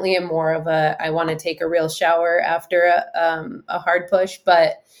definitely am more of I want to take a real shower after a hard push,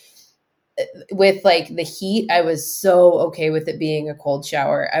 but with like the heat, I was so okay with it being a cold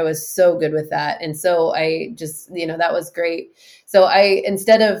shower. I was so good with that. And so I just, that was great. So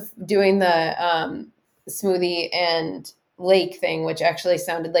instead of doing the smoothie and lake thing, which actually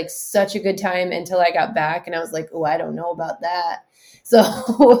sounded like such a good time until I got back and I was like, oh, I don't know about that. So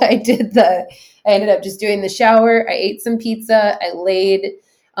I ended up just doing the shower. I ate some pizza. I laid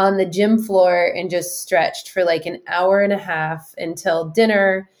on the gym floor and just stretched for like an hour and a half until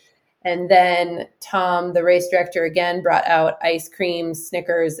dinner. And then Tom, the race director, again brought out ice cream,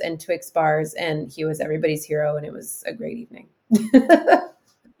 Snickers, and Twix bars, and he was everybody's hero, and it was a great evening.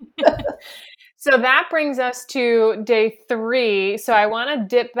 So that brings us to day 3. So I want to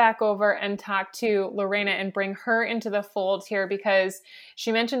dip back over and talk to Lorena and bring her into the fold here, because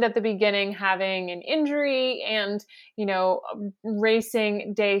she mentioned at the beginning having an injury and,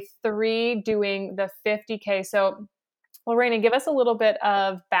 racing day 3, doing the 50K. So Lorena, give us a little bit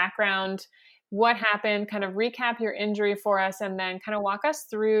of background, what happened, kind of recap your injury for us, and then kind of walk us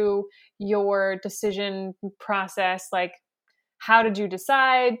through your decision process. Like, how did you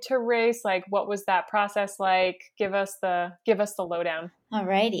decide to race? Like, what was that process like? Give us the lowdown. All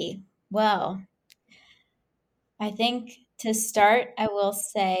righty. Well, I think to start, I will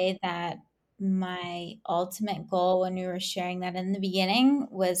say that my ultimate goal when we were sharing that in the beginning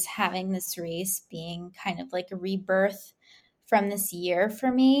was having this race being kind of like a rebirth from this year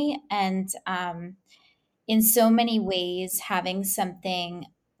for me. And in so many ways, having something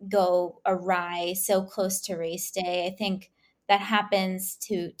go awry so close to race day, I think that happens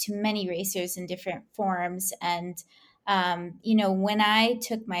to many racers in different forms. And, when I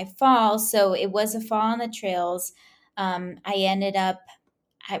took my fall, so it was a fall on the trails, I ended up,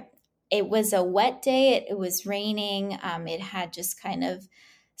 it was a wet day. It was raining. It had just kind of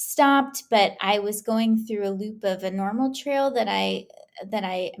stopped, but I was going through a loop of a normal trail that I,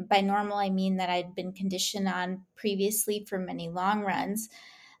 by normal, I mean that I'd been conditioned on previously for many long runs.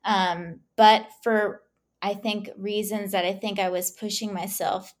 But for, I think, reasons that I think I was pushing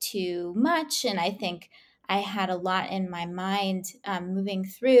myself too much. And I think I had a lot in my mind moving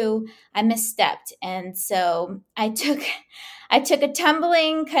through, I misstepped. And so I took a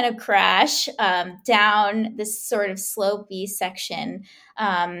tumbling kind of crash down this sort of slopey section,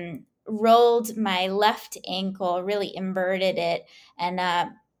 rolled my left ankle, really inverted it,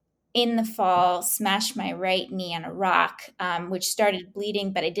 and in the fall, smashed my right knee on a rock, which started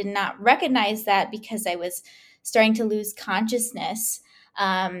bleeding, but I did not recognize that because I was starting to lose consciousness.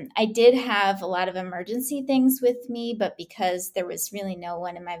 I did have a lot of emergency things with me, but because there was really no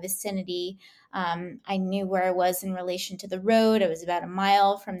one in my vicinity, I knew where I was in relation to the road. I was about a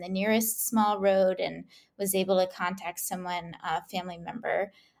mile from the nearest small road and was able to contact someone, a family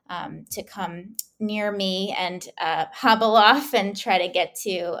member, to come near me and hobble off and try to get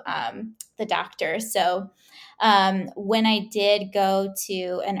to the doctor. So when I did go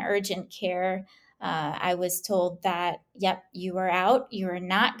to an urgent care, I was told that, yep, you are out. You are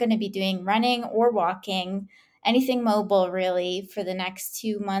not going to be doing running or walking, anything mobile really, for the next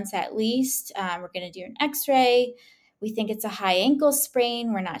 2 months at least. We're going to do an x-ray. We think it's a high ankle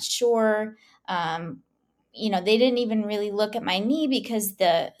sprain. We're not sure. They didn't even really look at my knee because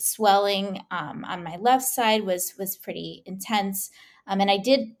the swelling on my left side was pretty intense. And I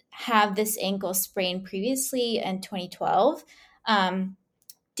did have this ankle sprain previously in 2012,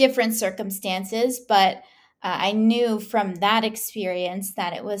 different circumstances, but I knew from that experience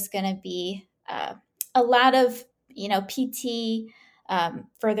that it was going to be a lot of, PT,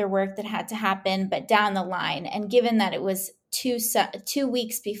 further work that had to happen, but down the line. And given that it was 2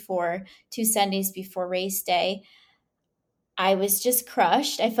 weeks before, 2 Sundays before race day, I was just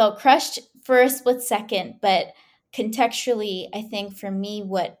crushed. I felt crushed for a split second, but contextually, I think for me,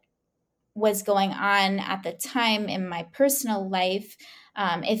 what was going on at the time in my personal life,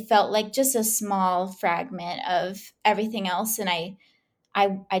 it felt like just a small fragment of everything else. And I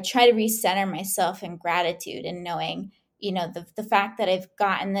try to recenter myself in gratitude and knowing, the fact that I've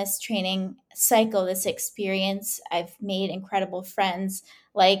gotten this training cycle, this experience. I've made incredible friends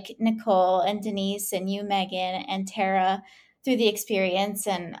like Nicole and Denise and you, Megan, and Tara through the experience.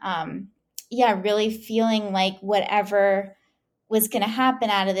 And really feeling like whatever was going to happen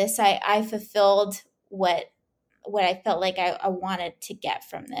out of this, I fulfilled what I felt like I wanted to get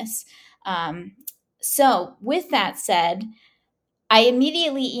from this. So with that said, I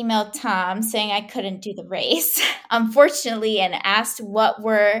immediately emailed Tom saying I couldn't do the race, unfortunately, and asked what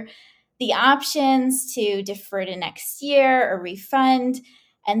were the options to defer to next year or refund.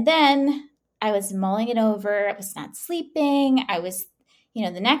 And then I was mulling it over. I was not sleeping. I was,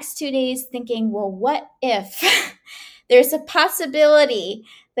 the next 2 days thinking, well, what if there's a possibility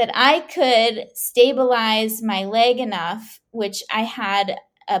that I could stabilize my leg enough, which I had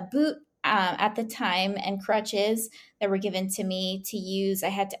a boot at the time and crutches that were given to me to use. I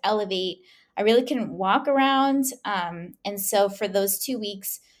had to elevate. I really couldn't walk around. And so for those 2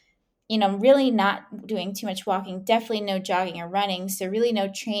 weeks, really not doing too much walking, definitely no jogging or running. So really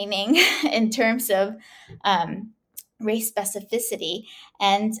no training in terms of race specificity.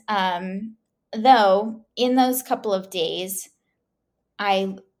 And though in those couple of days,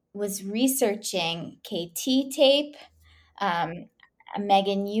 I was researching KT tape.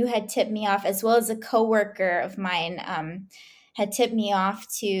 Megan, you had tipped me off, as well as a coworker of mine had tipped me off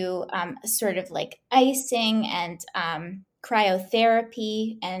to sort of like icing and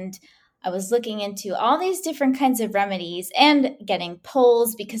cryotherapy. And I was looking into all these different kinds of remedies and getting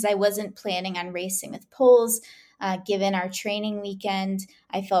poles because I wasn't planning on racing with poles. Given our training weekend,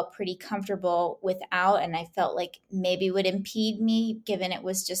 I felt pretty comfortable without, and I felt like maybe would impede me given it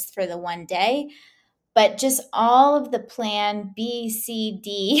was just for the one day. But just all of the plan B, C,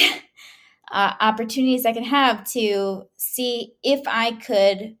 D opportunities I could have to see if I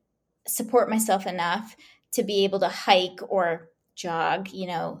could support myself enough to be able to hike or jog,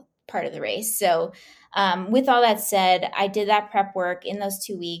 part of the race. So with all that said, I did that prep work in those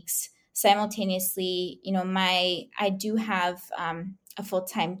 2 weeks. Simultaneously, I do have a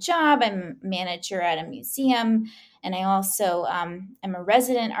full-time job. I'm a manager at a museum, and I also am a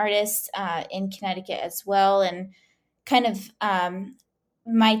resident artist in Connecticut as well. And kind of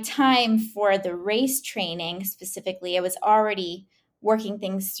my time for the race training specifically, I was already working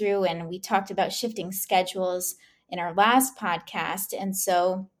things through, and we talked about shifting schedules in our last podcast. And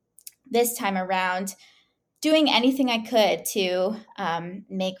so this time around, doing anything I could to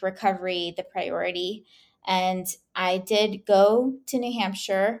make recovery the priority. And I did go to New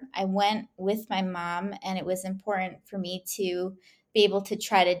Hampshire. I went with my mom, and it was important for me to be able to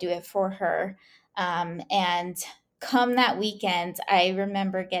try to do it for her. And come that weekend, I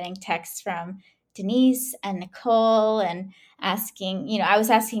remember getting texts from Denise and Nicole and asking, I was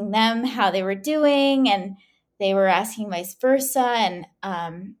asking them how they were doing, and they were asking vice versa. And,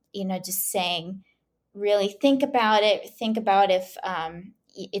 just saying, really think about it. Think about if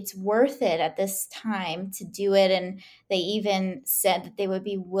it's worth it at this time to do it. And they even said that they would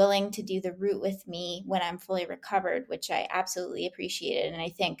be willing to do the route with me when I'm fully recovered, which I absolutely appreciated. And I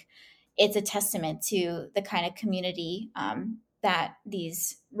think it's a testament to the kind of community that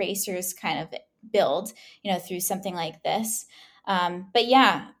these racers kind of build, through something like this. But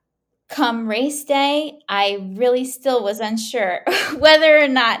yeah, come race day, I really still was unsure whether or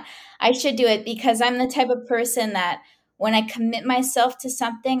not I should do it, because I'm the type of person that when I commit myself to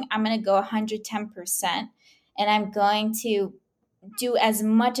something, I'm going to go 110%, and I'm going to do as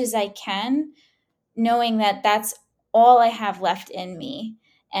much as I can, knowing that that's all I have left in me.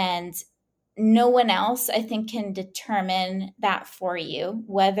 And no one else, I think, can determine that for you,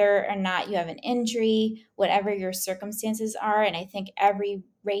 whether or not you have an injury, whatever your circumstances are. And I think every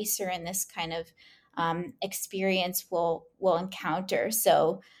racer in this kind of experience will encounter.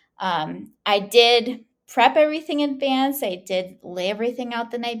 So I did prep everything in advance. I did lay everything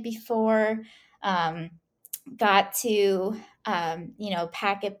out the night before. Got to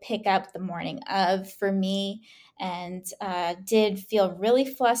pack it, pick up the morning of for me, and did feel really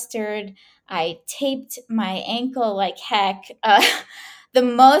flustered. I taped my ankle like heck. The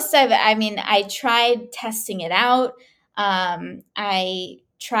most I tried testing it out. I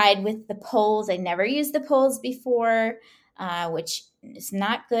tried with the poles. I never used the poles before, which is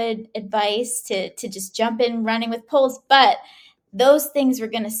not good advice to just jump in running with poles, but those things were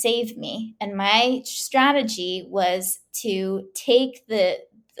going to save me. And my strategy was to take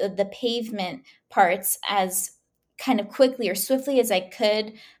the pavement parts as kind of quickly or swiftly as I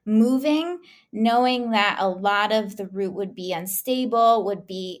could, moving, knowing that a lot of the route would be unstable, would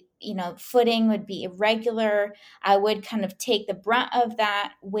be, footing would be irregular. I would kind of take the brunt of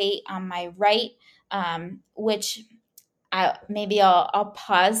that weight on my right, which I'll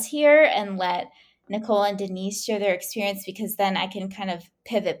pause here and let Nicole and Denise share their experience, because then I can kind of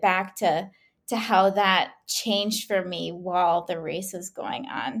pivot back to how that changed for me while the race was going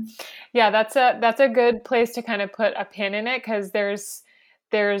on. Yeah, that's a good place to kind of put a pin in it, because there's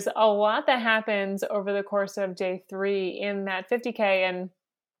a lot that happens over the course of day 3 in that 50K, and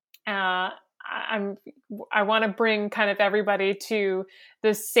I want to bring kind of everybody to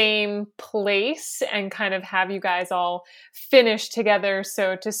the same place and kind of have you guys all finish together,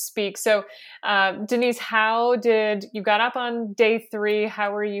 so to speak. So, Denise, how did you got up on day 3?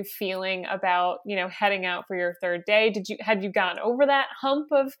 How were you feeling about, heading out for your 3rd day? Had you gotten over that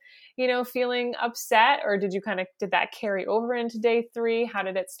hump of, feeling upset, or did that carry over into day 3? How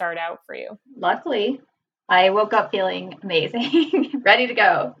did it start out for you? Luckily, I woke up feeling amazing, ready to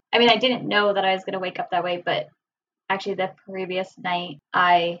go. I mean, I didn't know that I was going to wake up that way, but actually the previous night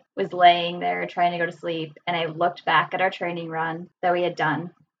I was laying there trying to go to sleep, and I looked back at our training run that we had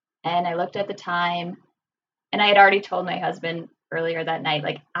done, and I looked at the time, and I had already told my husband earlier that night,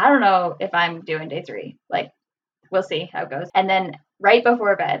 like, I don't know if I'm doing day 3. Like, we'll see how it goes. And then right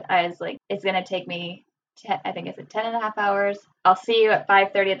before bed, I was like, it's going to take me 10 and a half hours. I'll see you at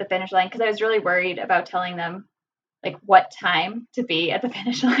 5:30 at the finish line, because I was really worried about telling them like what time to be at the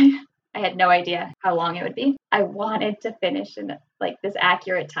finish line. I had no idea how long it would be. I wanted to finish in like this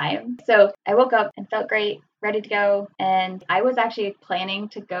accurate time. So I woke up and felt great, ready to go. And I was actually planning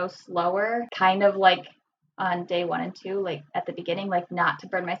to go slower, kind of like on day 1 and 2, like at the beginning, like not to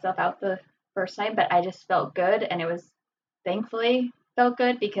burn myself out the first time, but I just felt good. And it was thankfully felt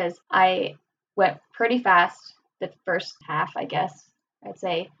good, because I went pretty fast the first half, I guess I'd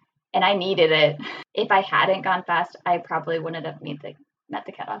say, and I needed it. If I hadn't gone fast, I probably wouldn't have met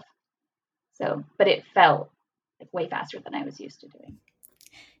the cutoff. So, but it felt like way faster than I was used to doing.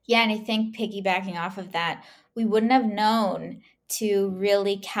 Yeah, and I think piggybacking off of that, we wouldn't have known to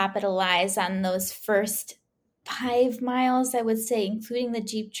really capitalize on those first 5 miles, I would say, including the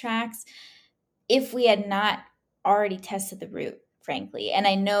Jeep tracks, if we had not already tested the route, frankly. And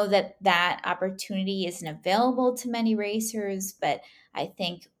I know that opportunity isn't available to many racers, but I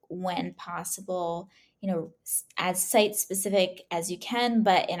think when possible, as site specific as you can.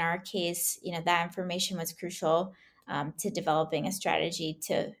 But in our case, that information was crucial to developing a strategy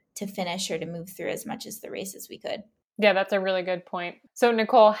to finish or to move through as much as the race as we could. Yeah, that's a really good point. So,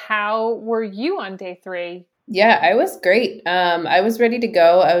 Nicole, how were you on day 3? Yeah, I was great. I was ready to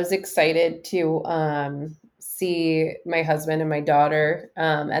go. I was excited to see my husband and my daughter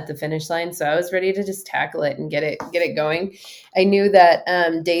at the finish line. So I was ready to just tackle it and get it going. I knew that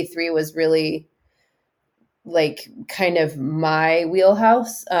day 3 was really like kind of my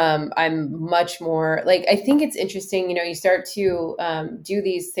wheelhouse. I'm much more like, I think it's interesting, you start to do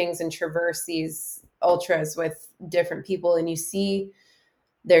these things and traverse these ultras with different people, and you see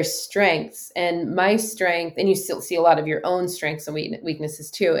their strengths and my strength, and you still see a lot of your own strengths and weaknesses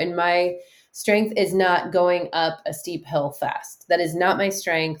too. And my strength is not going up a steep hill fast. That is not my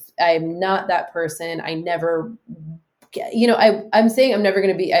strength. I'm not that person. I never, I'm saying I'm never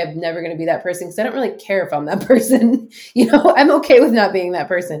going to be that person, because I don't really care if I'm that person. I'm okay with not being that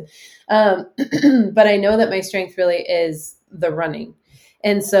person. But I know that my strength really is the running.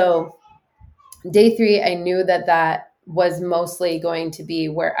 And so day 3, I knew that was mostly going to be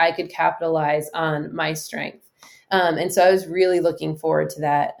where I could capitalize on my strength. And so I was really looking forward to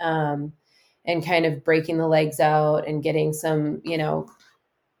that, and kind of breaking the legs out and getting some,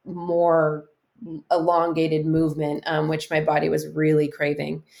 more elongated movement, which my body was really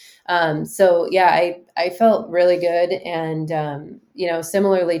craving. So yeah, I felt really good. And,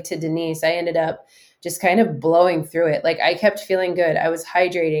 similarly to Denise, I ended up just kind of blowing through it. Like, I kept feeling good. I was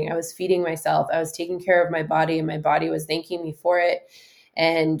hydrating, I was feeding myself, I was taking care of my body, and my body was thanking me for it,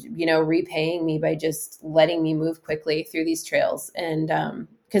 and, repaying me by just letting me move quickly through these trails. And,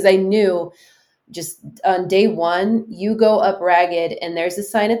 cause I knew just on day 1, you go up Ragged, and there's a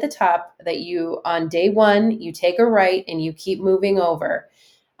sign at the top that on day 1, you take a right and you keep moving over.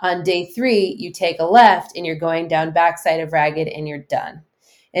 On day 3, you take a left and you're going down backside of Ragged, and you're done.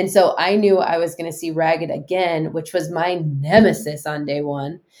 And so I knew I was going to see Ragged again, which was my nemesis on day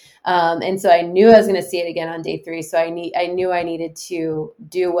 1. And so I knew I was going to see it again on day 3. So I knew I needed to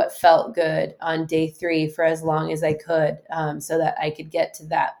do what felt good on day 3 for as long as I could, so that I could get to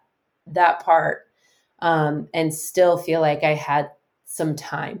that part, and still feel like I had some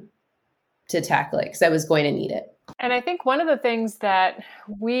time to tackle it, because I was going to need it. And I think one of the things that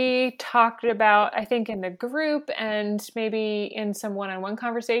we talked about, I think in the group and maybe in some one-on-one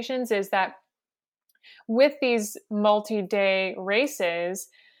conversations, is that with these multi-day races,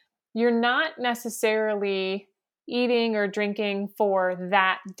 you're not necessarily eating or drinking for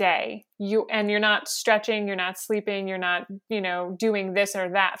that day. You're not stretching, you're not sleeping, you're not, doing this or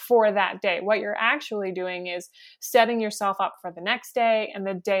that for that day. What you're actually doing is setting yourself up for the next day and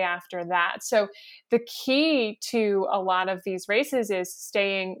the day after that. So the key to a lot of these races is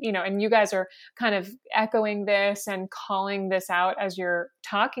staying, and you guys are kind of echoing this and calling this out as you're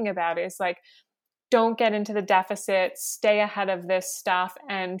talking about it, is like, don't get into the deficit, stay ahead of this stuff.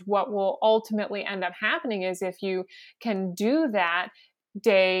 And what will ultimately end up happening is, if you can do that,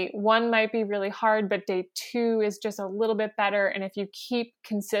 day 1 might be really hard, but day 2 is just a little bit better. And if you keep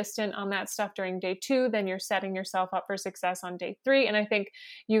consistent on that stuff during day 2, then you're setting yourself up for success on day 3. And I think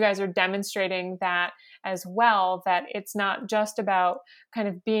you guys are demonstrating that as well, that it's not just about kind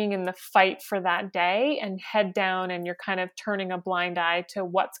of being in the fight for that day and head down, and you're kind of turning a blind eye to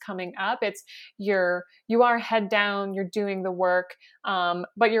what's coming up. It's you are head down, you're doing the work,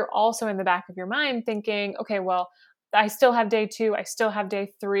 but you're also in the back of your mind thinking, okay, well, I still have day 2, I still have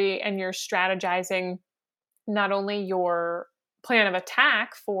day 3, and you're strategizing not only your plan of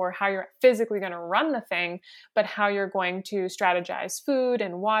attack for how you're physically going to run the thing, but how you're going to strategize food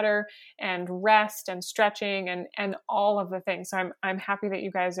and water and rest and stretching and all of the things. So I'm happy that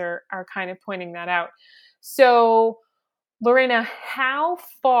you guys are kind of pointing that out. So Lorena, how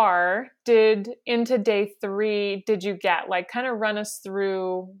far into day 3 did you get? Like, kind of run us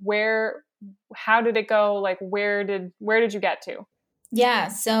through how did it go? Like, where did you get to? Yeah.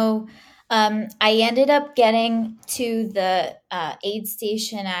 So I ended up getting to the aid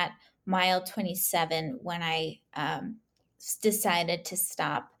station at mile 27 when I decided to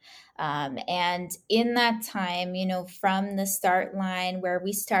stop. And in that time, from the start line where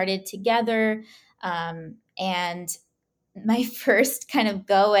we started together, and my first kind of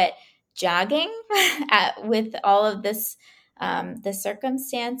go at jogging with all of this, the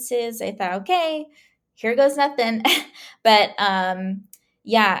circumstances, I thought, okay, here goes nothing. But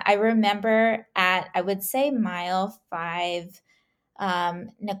yeah, I remember I would say mile 5,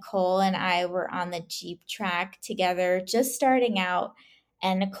 Nicole and I were on the Jeep track together, just starting out.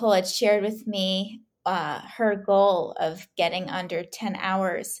 And Nicole had shared with me her goal of getting under 10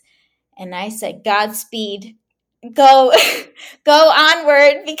 hours. And I said, Godspeed, go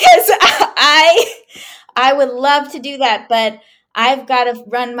onward, because I would love to do that, but I've got to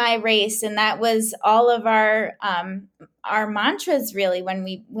run my race. And that was all of our mantras really when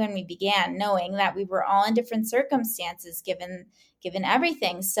we began, knowing that we were all in different circumstances given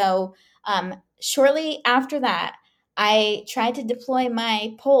everything. So shortly after that, I tried to deploy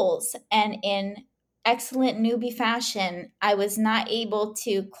my poles, and in excellent newbie fashion, I was not able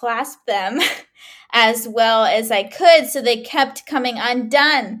to clasp them as well as I could. So they kept coming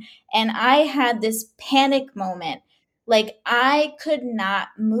undone. And I had this panic moment. Like I could not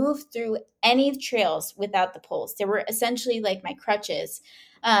move through any trails without the poles. They were essentially like my crutches.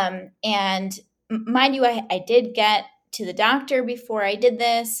 And mind you, I did get to the doctor before I did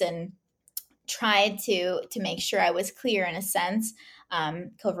this and tried to make sure I was clear in a sense,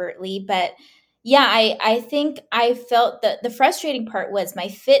 covertly. But yeah, I think I felt that the frustrating part was my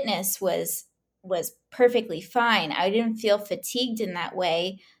fitness was perfectly fine. I didn't feel fatigued in that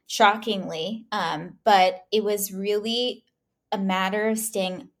way, shockingly. But it was really a matter of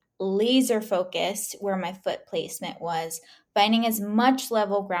staying laser focused where my foot placement was, finding as much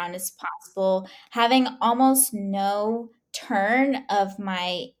level ground as possible, having almost no turn of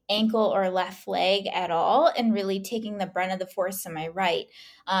my ankle or left leg at all, and really taking the brunt of the force on my right.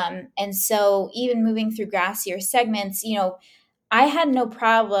 And so even moving through grassier segments, I had no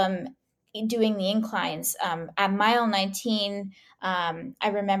problem doing the inclines. At mile 19, I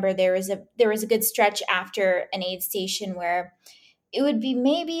remember there was a good stretch after an aid station where it would be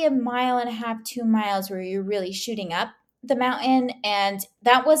maybe a mile and a half, 2 miles where you're really shooting up the mountain, and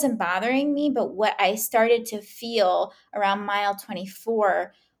that wasn't bothering me. But what I started to feel around mile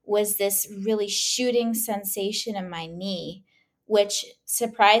 24 was this really shooting sensation in my knee, which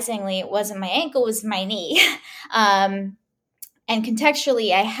surprisingly, it wasn't my ankle, it was my knee. And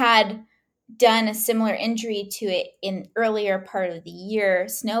contextually, I had done a similar injury to it in earlier part of the year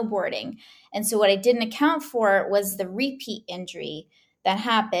snowboarding. And so what I didn't account for was the repeat injury that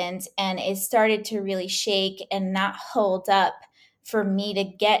happened, and it started to really shake and not hold up for me to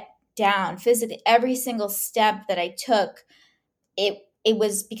get down physically. Every single step that I took, it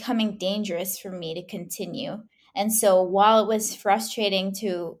was becoming dangerous for me to continue. And so while it was frustrating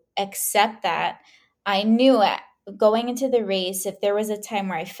to accept that, I knew going into the race, if there was a time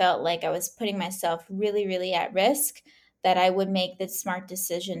where I felt like I was putting myself really, really at risk, that I would make the smart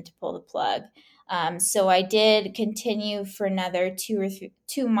decision to pull the plug. So I did continue for another 2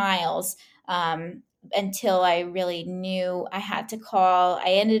 miles until I really knew I had to call.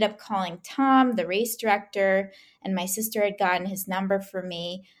 I ended up calling Tom, the race director, and my sister had gotten his number for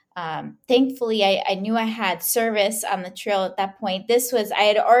me. Thankfully, I knew I had service on the trail at that point. I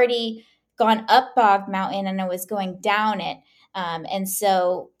had already gone up Bog Mountain and I was going down it. And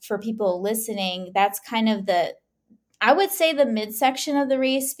so for people listening, that's kind of I would say the midsection of the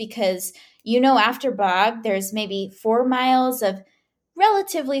race, because, after Bog, there's maybe 4 miles of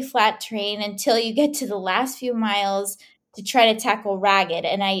relatively flat terrain until you get to the last few miles to try to tackle Ragged.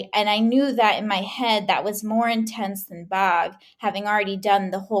 And I knew that in my head, that was more intense than Bog, having already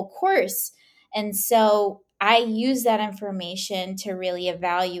done the whole course. And so I used that information to really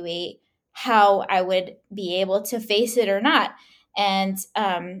evaluate how I would be able to face it or not. And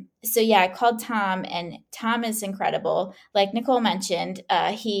so, yeah, I called Tom, and Tom is incredible. Like Nicole mentioned,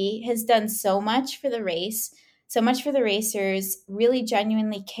 he has done so much for the race, so much for the racers, really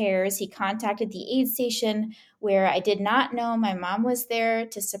genuinely cares. He contacted the aid station where I did not know my mom was there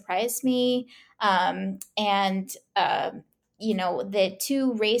to surprise me. The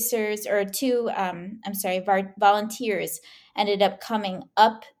 2 racers or 2, volunteers ended up coming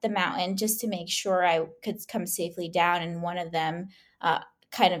up the mountain just to make sure I could come safely down. And one of them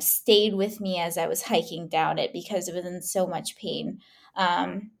kind of stayed with me as I was hiking down it because it was in so much pain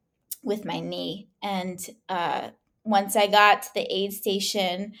with my knee. And once I got to the aid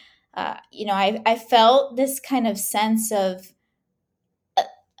station, I felt this kind of sense of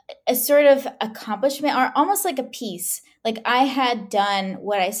a sort of accomplishment, or almost like a peace. Like I had done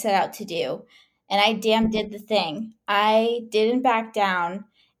what I set out to do, and I damn did the thing. I didn't back down,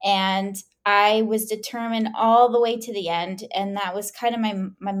 and I was determined all the way to the end. And that was kind of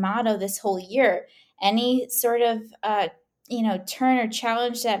my motto this whole year. Any sort of turn or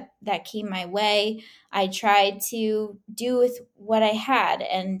challenge that came my way, I tried to do with what I had.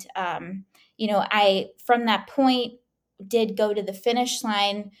 And I from that point did go to the finish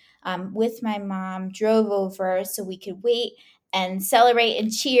line with my mom, drove over so we could wait and celebrate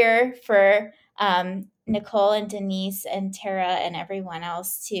and cheer for Nicole and Denise and Tara and everyone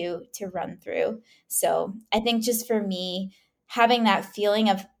else to run through. So I think just for me, having that feeling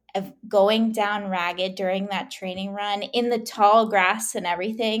of going down Ragged during that training run in the tall grass and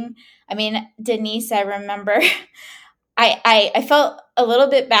everything. I mean, Denise, I remember I felt a little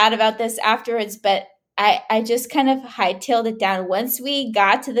bit bad about this afterwards, but I just kind of hightailed it down. Once we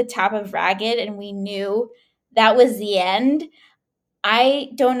got to the top of Ragged and we knew that was the end,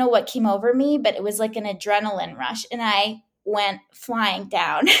 I don't know what came over me, but it was like an adrenaline rush, and I went flying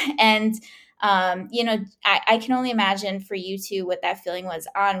down. And I can only imagine for you two what that feeling was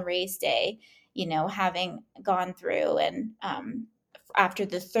on race day, having gone through and after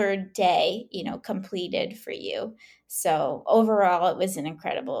the third day, completed for you. So overall, it was an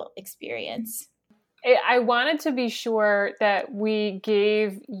incredible experience. I wanted to be sure that we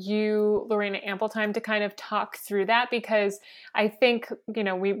gave you, Lorena, ample time to kind of talk through that, because I think,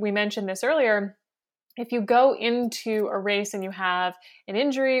 we mentioned this earlier. If you go into a race and you have an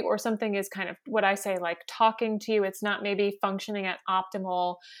injury or something is kind of what I say, like talking to you, it's not maybe functioning at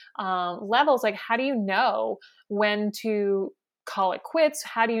optimal levels. Like, how do you know when to call it quits?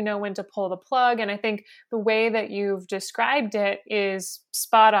 How do you know when to pull the plug? And I think the way that you've described it is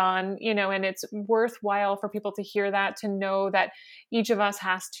spot on, and it's worthwhile for people to hear that, to know that each of us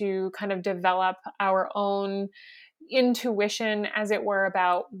has to kind of develop our own intuition, as it were,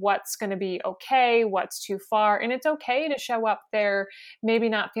 about what's going to be okay, what's too far. And it's okay to show up there, maybe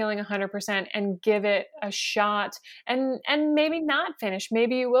not feeling 100%, and give it a shot, and maybe not finish.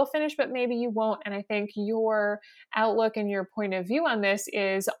 Maybe you will finish, but maybe you won't. And I think your outlook and your point of view on this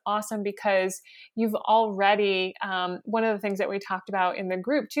is awesome, because you've already, one of the things that we talked about in the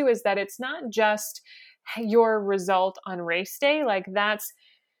group too, is that it's not just your result on race day. Like, that's,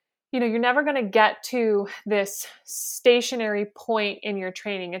 you're never going to get to this stationary point in your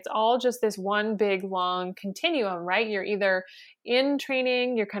training. It's all just this one big, long continuum, right? You're either in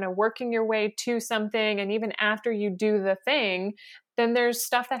training, you're kind of working your way to something, and even after you do the thing, then there's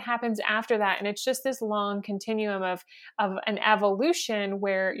stuff that happens after that. And it's just this long continuum of an evolution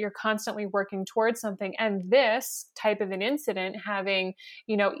where you're constantly working towards something. And this type of an incident, having,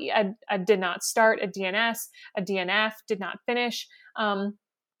 a did not start, a DNS, a DNF, did not finish,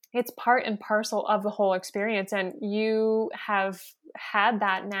 it's part and parcel of the whole experience. And you have had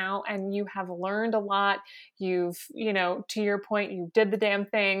that now, and you have learned a lot. You've, to your point, you did the damn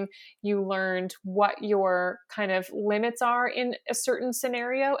thing. You learned what your kind of limits are in a certain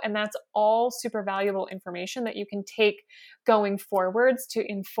scenario. And that's all super valuable information that you can take going forwards to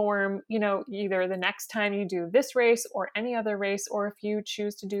inform, either the next time you do this race or any other race, or if you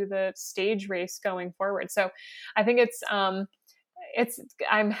choose to do the stage race going forward. So I think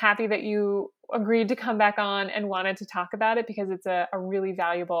I'm happy that you agreed to come back on and wanted to talk about it, because it's a really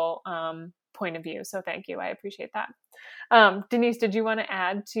valuable point of view. So thank you. I appreciate that. Denise, did you want to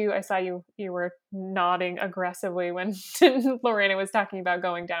add to, I saw you were nodding aggressively when Lorena was talking about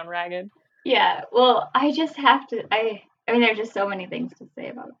going down ragged. Yeah, well, I just have to, I mean, there's just so many things to say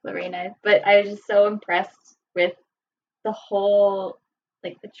about Lorena, but I was just so impressed with the whole,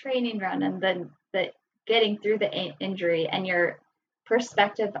 like the training run, and then the getting through the injury, and your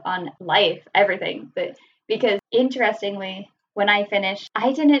perspective on life, everything. But because interestingly, when I finished,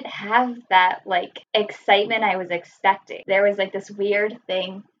 I didn't have that like excitement I was expecting. There was like this weird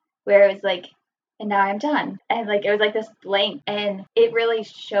thing where it was like, and now I'm done. And like, it was like this blank, and it really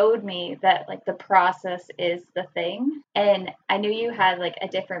showed me that like the process is the thing. And I knew you had like a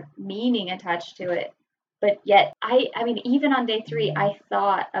different meaning attached to it. But yet, I mean, even on day 3, I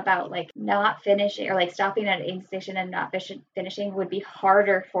thought about like not finishing, or like stopping at an aid station and not finishing would be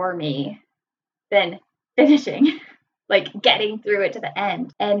harder for me than finishing, like getting through it to the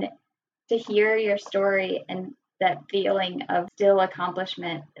end. And to hear your story and that feeling of still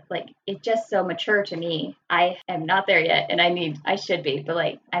accomplishment, like it's just so mature to me. I am not there yet, and I should be, but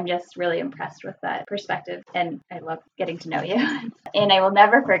like I'm just really impressed with that perspective, and I love getting to know you. And I will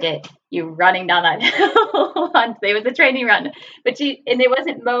never forget you running down that hill. It was a training run, but and it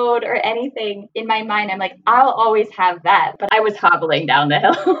wasn't mowed or anything. In my mind, I'm like, I'll always have that, but I was hobbling down the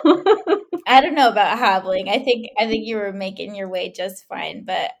hill. I don't know about hobbling. I think you were making your way just fine,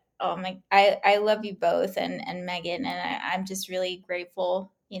 but I love you both, and Megan, and I'm just really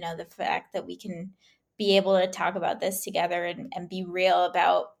grateful, the fact that we can be able to talk about this together and be real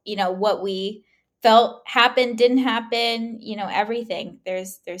about, what we felt happened, didn't happen, everything.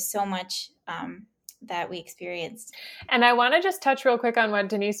 There's so much that we experienced. And I want to just touch real quick on what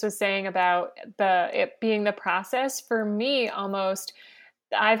Denise was saying about it being the process. For me, almost,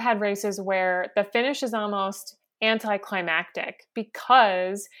 I've had races where the finish is almost anticlimactic,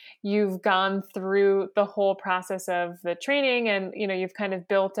 because you've gone through the whole process of the training, and you've kind of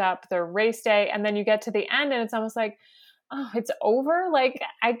built up the race day, and then you get to the end and it's almost like, oh, it's over. Like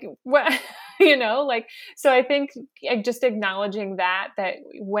so I think just acknowledging that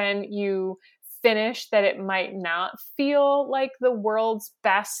when you finish, that it might not feel like the world's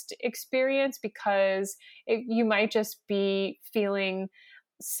best experience, because you might just be feeling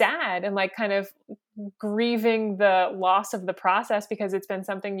sad and like kind of grieving the loss of the process, because it's been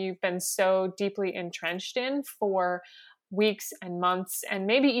something you've been so deeply entrenched in for weeks and months and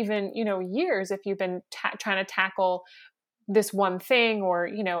maybe even, years if you've been trying to tackle this one thing or,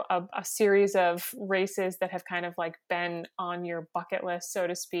 a series of races that have kind of like been on your bucket list, so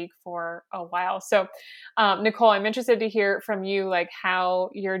to speak, for a while. So, Nicole, I'm interested to hear from you, like how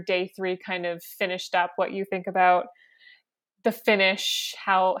your day 3 kind of finished up, what you think about the finish,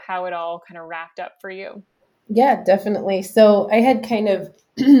 how it all kind of wrapped up for you. Yeah, definitely. So I had kind of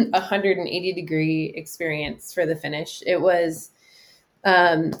 180-degree experience for the finish. It was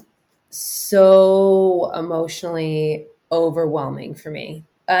so emotionally overwhelming for me.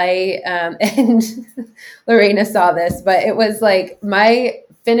 And Lorena saw this, but it was like my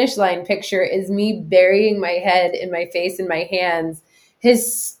finish line picture is me burying my head in my face and my hands,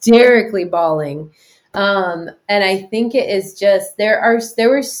 hysterically bawling. And I think it is just, there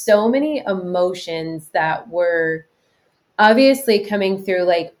were so many emotions that were obviously coming through.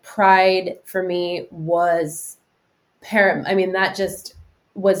 Like pride for me was paramount. I mean, that just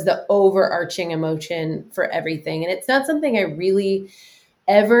was the overarching emotion for everything. And it's not something I really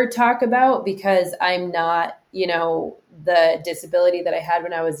ever talk about because I'm not, the disability that I had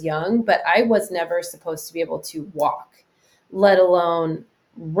when I was young, but I was never supposed to be able to walk, let alone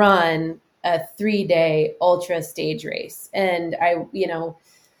run a 3-day ultra stage race. And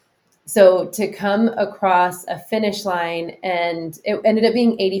so to come across a finish line, and it ended up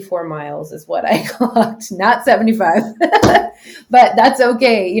being 84 miles is what I clocked, not 75, but that's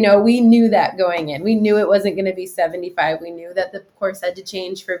okay. We knew that going in. We knew it wasn't going to be 75. We knew that the course had to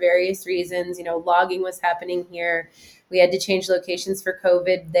change for various reasons. Logging was happening here. We had to change locations for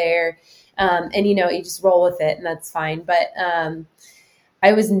COVID there. And, you just roll with it and that's fine. But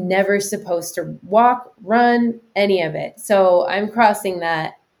I was never supposed to walk, run, any of it. So I'm crossing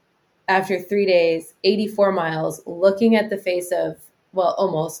that after 3 days, 84 miles, looking at the face of, well,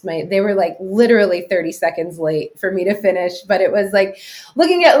 almost they were like literally 30 seconds late for me to finish, but it was like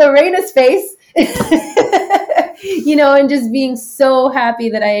looking at Lorena's face, and just being so happy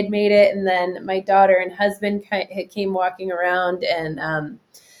that I had made it. And then my daughter and husband came walking around and,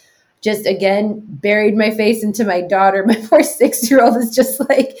 just again, buried my face into my daughter. My poor 6-year-old is just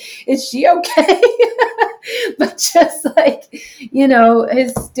like, is she okay? But just like,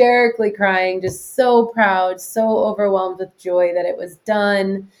 hysterically crying, just so proud, so overwhelmed with joy that it was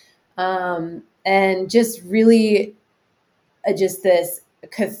done. And just really just this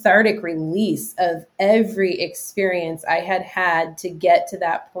cathartic release of every experience I had to get to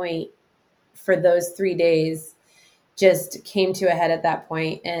that point for those 3 days just came to a head at that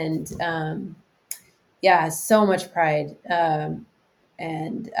point. And so much pride. And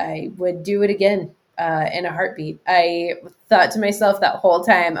I would do it again in a heartbeat. I thought to myself that whole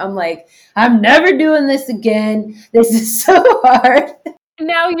time, I'm like, I'm never doing this again. This is so hard.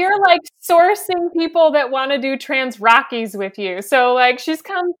 Now you're like sourcing people that want to do Trans Rockies with you. So like she's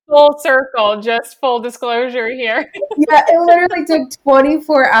come full circle, just full disclosure here. Yeah, it literally took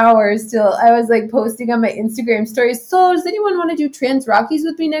 24 hours till I was like posting on my Instagram stories. So does anyone want to do Trans Rockies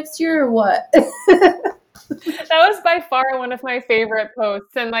with me next year or what? That was by far one of my favorite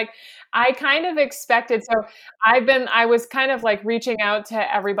posts. And like, I kind of expected, so I was kind of like reaching out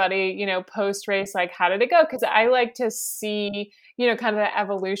to everybody, post race, like, how did it go? Cause I like to see, kind of the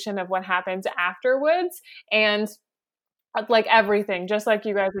evolution of what happens afterwards. And like everything, just like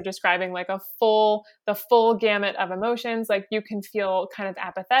you guys were describing, like the full gamut of emotions. Like you can feel kind of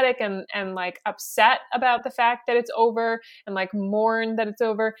apathetic and like upset about the fact that it's over and like mourn that it's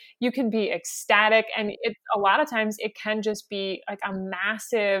over. You can be ecstatic. And a lot of times it can just be like a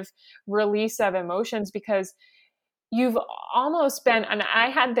massive release of emotions because you've almost been, and I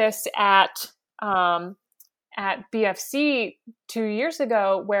had this at BFC 2 years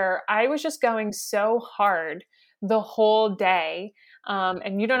ago where I was just going so hard the whole day.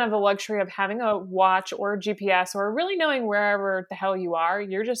 And you don't have the luxury of having a watch or GPS or really knowing wherever the hell you are.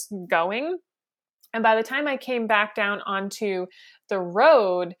 You're just going. And by the time I came back down onto the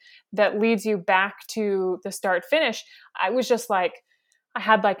road that leads you back to the start finish, I was just like, I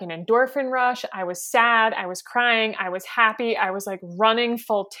had like an endorphin rush. I was sad. I was crying. I was happy. I was like running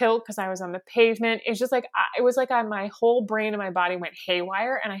full tilt because I was on the pavement. It's just like, it was like my whole brain and my body went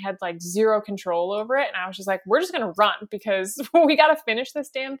haywire and I had like zero control over it. And I was just like, we're just going to run because we got to finish this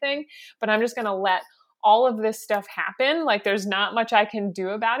damn thing. But I'm just going to let all of this stuff happen. Like there's not much I can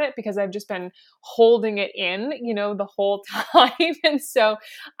do about it because I've just been holding it in, the whole time. And so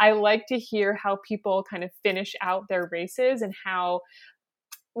I like to hear how people kind of finish out their races and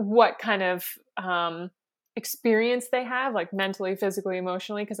what kind of experience they have, like mentally, physically,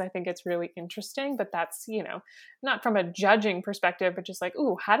 emotionally, because I think it's really interesting. But that's, not from a judging perspective, but just like,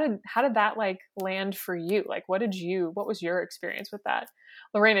 ooh, how did that like land for you? Like, what was your experience with that?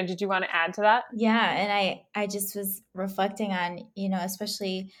 Lorena, did you want to add to that? Yeah, and I just was reflecting on,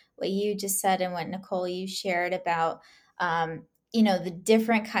 especially what you just said and what Nicole you shared about the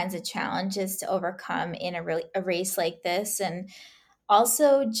different kinds of challenges to overcome in a race like this, and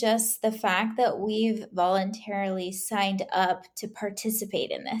also just the fact that we've voluntarily signed up to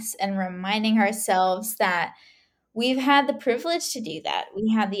participate in this, and reminding ourselves that we've had the privilege to do that. We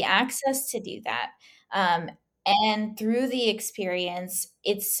have the access to do that. And through the experience,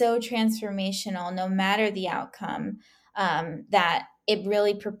 it's so transformational, no matter the outcome, that it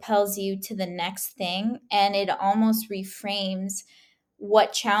really propels you to the next thing. And it almost reframes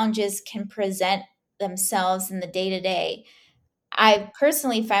what challenges can present themselves in the day to day. I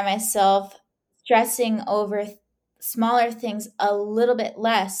personally find myself stressing over smaller things a little bit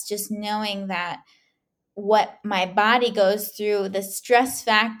less, just knowing that what my body goes through, the stress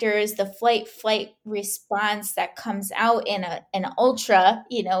factors, the flight response that comes out in an ultra,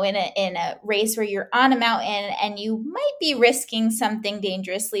 in a race where you're on a mountain and you might be risking something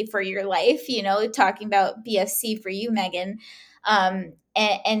dangerously for your life, talking about BFC for you, Megan.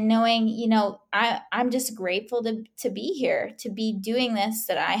 And knowing, I'm just grateful to be here, to be doing this,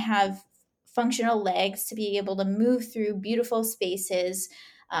 that I have functional legs, to be able to move through beautiful spaces,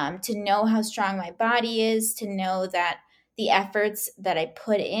 to know how strong my body is, to know that the efforts that I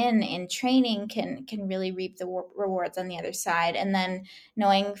put in training can really reap the rewards on the other side. And then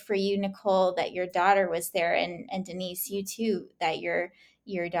knowing for you, Nicole, that your daughter was there, and Denise, you too, that your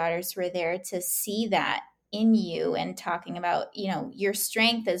daughters were there to see that in you, and talking about, your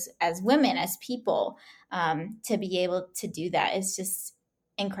strength as women, as people, to be able to do that is just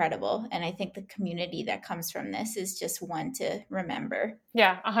incredible. And I think the community that comes from this is just one to remember.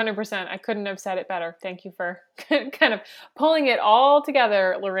 Yeah, 100%. I couldn't have said it better. Thank you for kind of pulling it all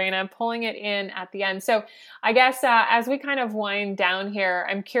together, Lorena, pulling it in at the end. So I guess as we kind of wind down here,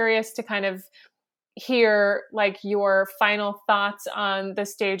 I'm curious to kind of hear like your final thoughts on the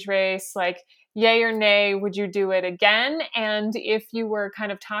stage race, like yay or nay, would you do it again? And if you were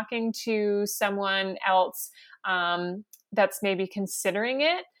kind of talking to someone else that's maybe considering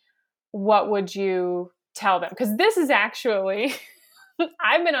it, what would you tell them? Because this is actually,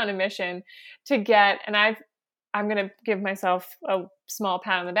 I've been on a mission to get, and I'm going to give myself a small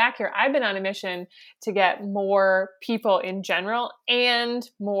pat on the back here. I've been on a mission to get more people in general and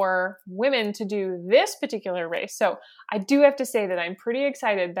more women to do this particular race. So I do have to say that I'm pretty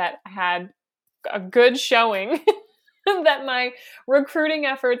excited that I had a good showing, that my recruiting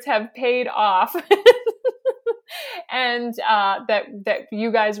efforts have paid off. And that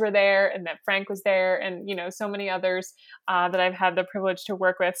you guys were there, and that Frank was there, and so many others that I've had the privilege to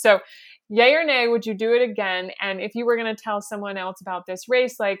work with. So yay or nay, would you do it again? And if you were going to tell someone else about this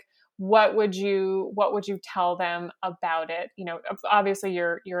race, like what would you tell them about it? Obviously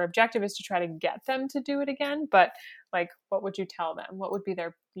your objective is to try to get them to do it again, but like what would you tell them? What would be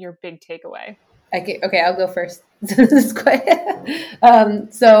your big takeaway? Okay, I'll go first.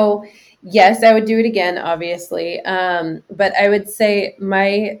 So yes, I would do it again, obviously. But I would say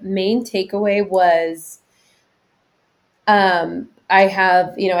my main takeaway was, I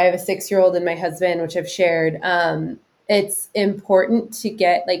have a 6-year-old and my husband, which I've shared. It's important to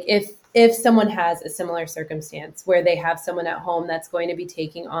get, like, if someone has a similar circumstance where they have someone at home that's going to be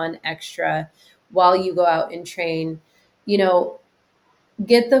taking on extra while you go out and train,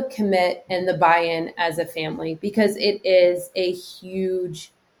 get the commit and the buy-in as a family, because it is a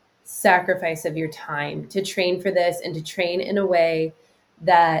huge sacrifice of your time to train for this, and to train in a way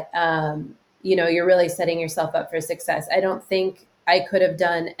that, you're really setting yourself up for success. I don't think I could have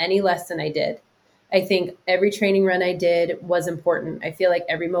done any less than I did. I think every training run I did was important. I feel like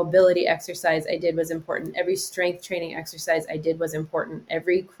every mobility exercise I did was important. Every strength training exercise I did was important.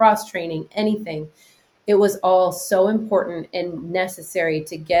 Every cross training, anything. It was all so important and necessary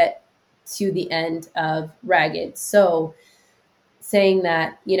to get to the end of Ragged. So saying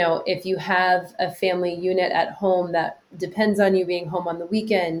that, if you have a family unit at home that depends on you being home on the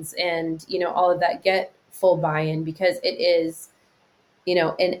weekends and, all of that, get full buy-in, because it is,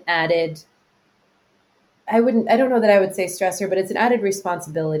 an added, I don't know that I would say stressor, but it's an added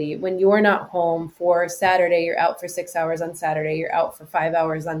responsibility. When you're not home for Saturday, you're out for 6 hours on Saturday, you're out for 5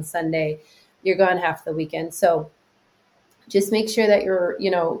 hours on Sunday, you're gone half the weekend. So just make sure that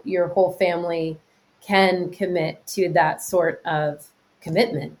your whole family can commit to that sort of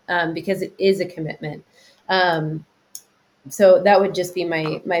commitment, because it is a commitment. So that would just be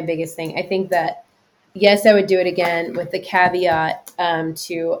my biggest thing. I think that yes, I would do it again with the caveat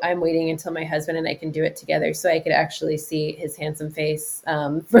to I'm waiting until my husband and I can do it together so I could actually see his handsome face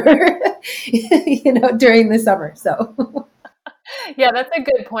for, during the summer. So. Yeah, that's a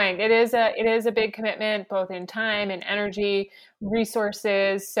good point. It is a big commitment, both in time and energy,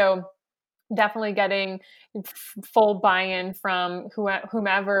 resources. So definitely getting full buy-in from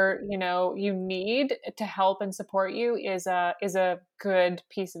whomever you need to help and support you is a good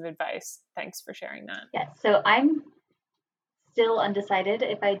piece of advice. Thanks for sharing that. Yes. So I'm still undecided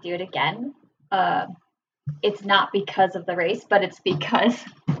if I do it again. It's not because of the race, but it's because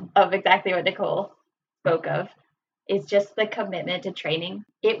of exactly what Nicole spoke of. It's just the commitment to training.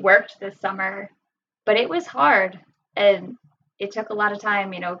 It worked this summer, but it was hard. And it took a lot of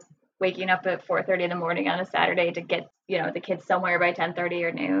time, waking up at 4:30 in the morning on a Saturday to get, the kids somewhere by 10:30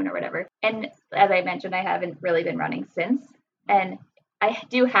 or noon or whatever. And as I mentioned, I haven't really been running since. And I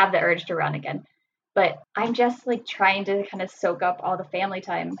do have the urge to run again. But I'm just like trying to kind of soak up all the family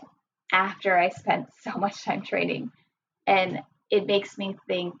time after I spent so much time training. And it makes me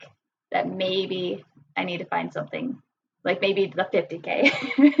think that maybe I need to find something like maybe the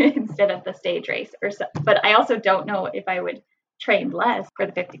 50K instead of the stage race or so. But I also don't know if I would train less for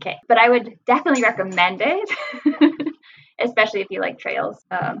the 50K, but I would definitely recommend it, especially if you like trails.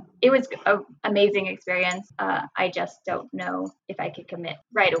 It was an amazing experience. I just don't know if I could commit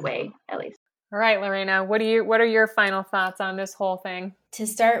right away, at least. All right, Lorena, what are your final thoughts on this whole thing? To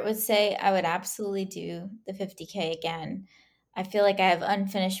start with, say I would absolutely do the 50K again. I feel like I have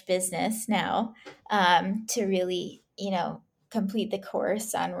unfinished business now to really, complete the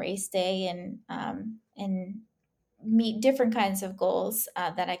course on race day and meet different kinds of goals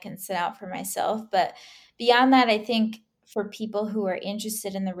that I can set out for myself. But beyond that, I think for people who are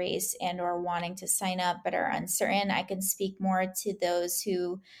interested in the race and or wanting to sign up but are uncertain, I can speak more to those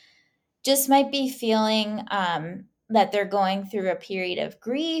who just might be feeling that they're going through a period of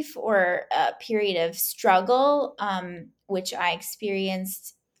grief or a period of struggle, which I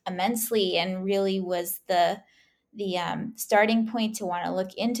experienced immensely and really was the starting point to want to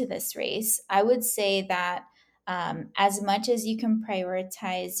look into this race. I would say that as much as you can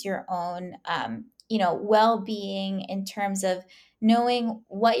prioritize your own, well-being in terms of knowing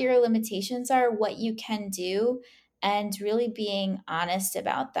what your limitations are, what you can do, and really being honest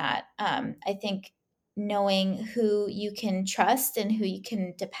about that. I think knowing who you can trust and who you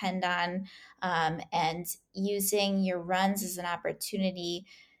can depend on, and using your runs as an opportunity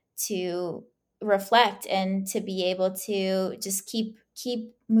to reflect and to be able to just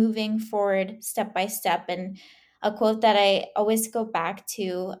keep moving forward step by step. And a quote that I always go back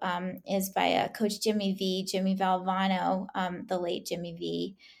to is by Coach Jimmy Valvano, the late Jimmy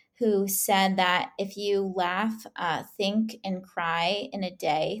V, who said that if you laugh, think, and cry in a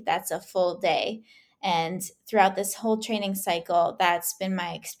day, that's a full day. And throughout this whole training cycle, that's been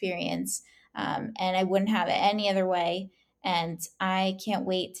my experience. And I wouldn't have it any other way. And I can't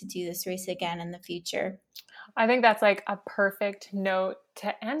wait to do this race again in the future. I think that's like a perfect note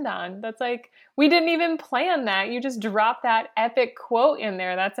to end on. That's like, we didn't even plan that. You just dropped that epic quote in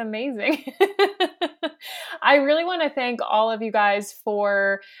there. That's amazing. I really want to thank all of you guys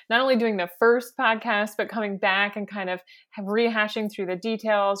for not only doing the first podcast, but coming back and kind of rehashing through the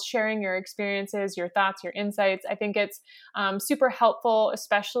details, sharing your experiences, your thoughts, your insights. I think it's super helpful,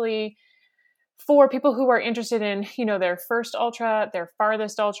 especially for people who are interested in, their first ultra, their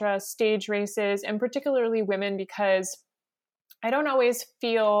farthest ultra, stage races, and particularly women, because I don't always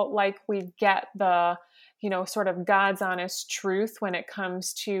feel like we get the, sort of God's honest truth when it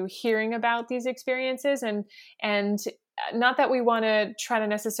comes to hearing about these experiences. And not that we want to try to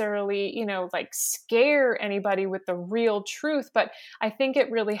necessarily, scare anybody with the real truth, but I think it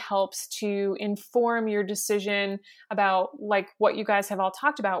really helps to inform your decision about like what you guys have all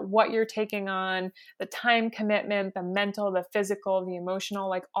talked about, what you're taking on, the time commitment, the mental, the physical, the emotional,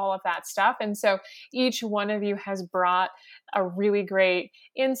 like all of that stuff. And so each one of you has brought a really great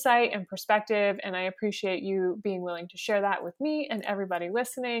insight and perspective, and I appreciate you being willing to share that with me and everybody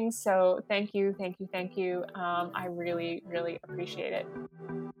listening. So thank you. I really, really appreciate it.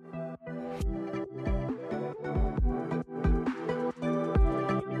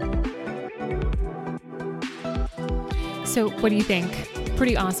 So what do you think?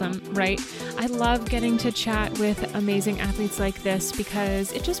 Pretty awesome, right? I love getting to chat with amazing athletes like this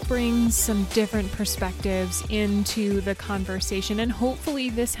because it just brings some different perspectives into the conversation. And hopefully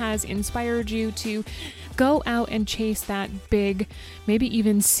this has inspired you to go out and chase that big, maybe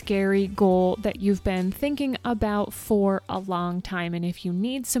even scary goal that you've been thinking about for a long time. And if you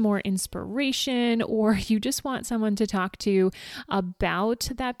need some more inspiration, or you just want someone to talk to about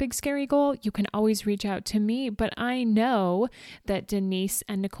that big scary goal, you can always reach out to me. But I know that Denise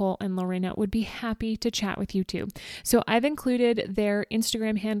and Nicole and Lorena would be happy to chat with you too. So I've included their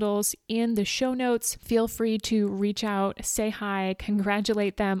Instagram handles in the show notes. Feel free to reach out, say hi,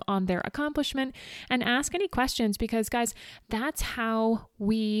 congratulate them on their accomplishment, and ask any questions, because guys, that's how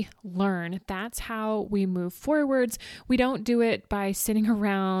we learn. That's how we move forwards. We don't do it by sitting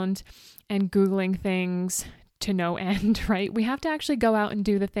around and Googling things to no end, right? We have to actually go out and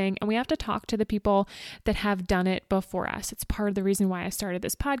do the thing, and we have to talk to the people that have done it before us. It's part of the reason why I started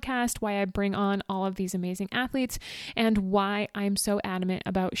this podcast, why I bring on all of these amazing athletes, and why I'm so adamant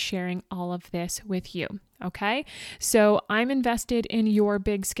about sharing all of this with you. Okay, so I'm invested in your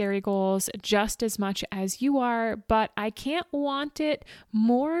big scary goals just as much as you are, but I can't want it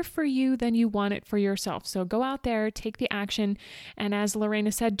more for you than you want it for yourself. So go out there, take the action, and as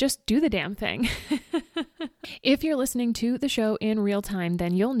Lorena said, just do the damn thing. If you're listening to the show in real time,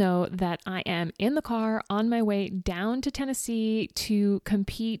 then you'll know that I am in the car on my way down to Tennessee to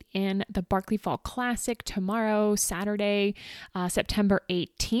compete in the Barkley Fall Classic tomorrow, Saturday, September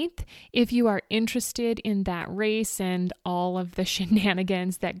 18th. If you are interested in that race and all of the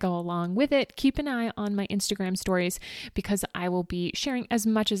shenanigans that go along with it, keep an eye on my Instagram stories, because I will be sharing as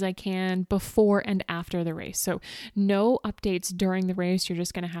much as I can before and after the race. So no updates during the race. You're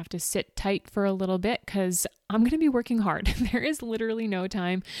just going to have to sit tight for a little bit, because I'm going to be working hard. There is literally no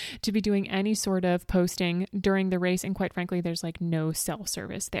time to be doing any sort of posting during the race. And quite frankly, there's like no cell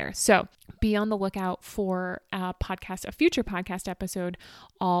service there. So be on the lookout for a future podcast episode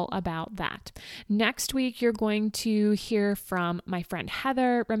all about that. Next week, you're going to hear from my friend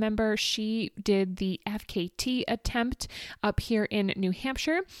Heather. Remember, she did the FKT attempt up here in New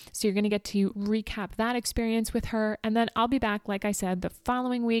Hampshire. So you're going to get to recap that experience with her. And then I'll be back, like I said, the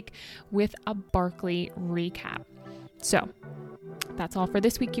following week with a Barkley recap. So that's all for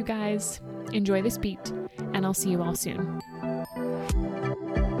this week, you guys. Enjoy this beat, and I'll see you all soon.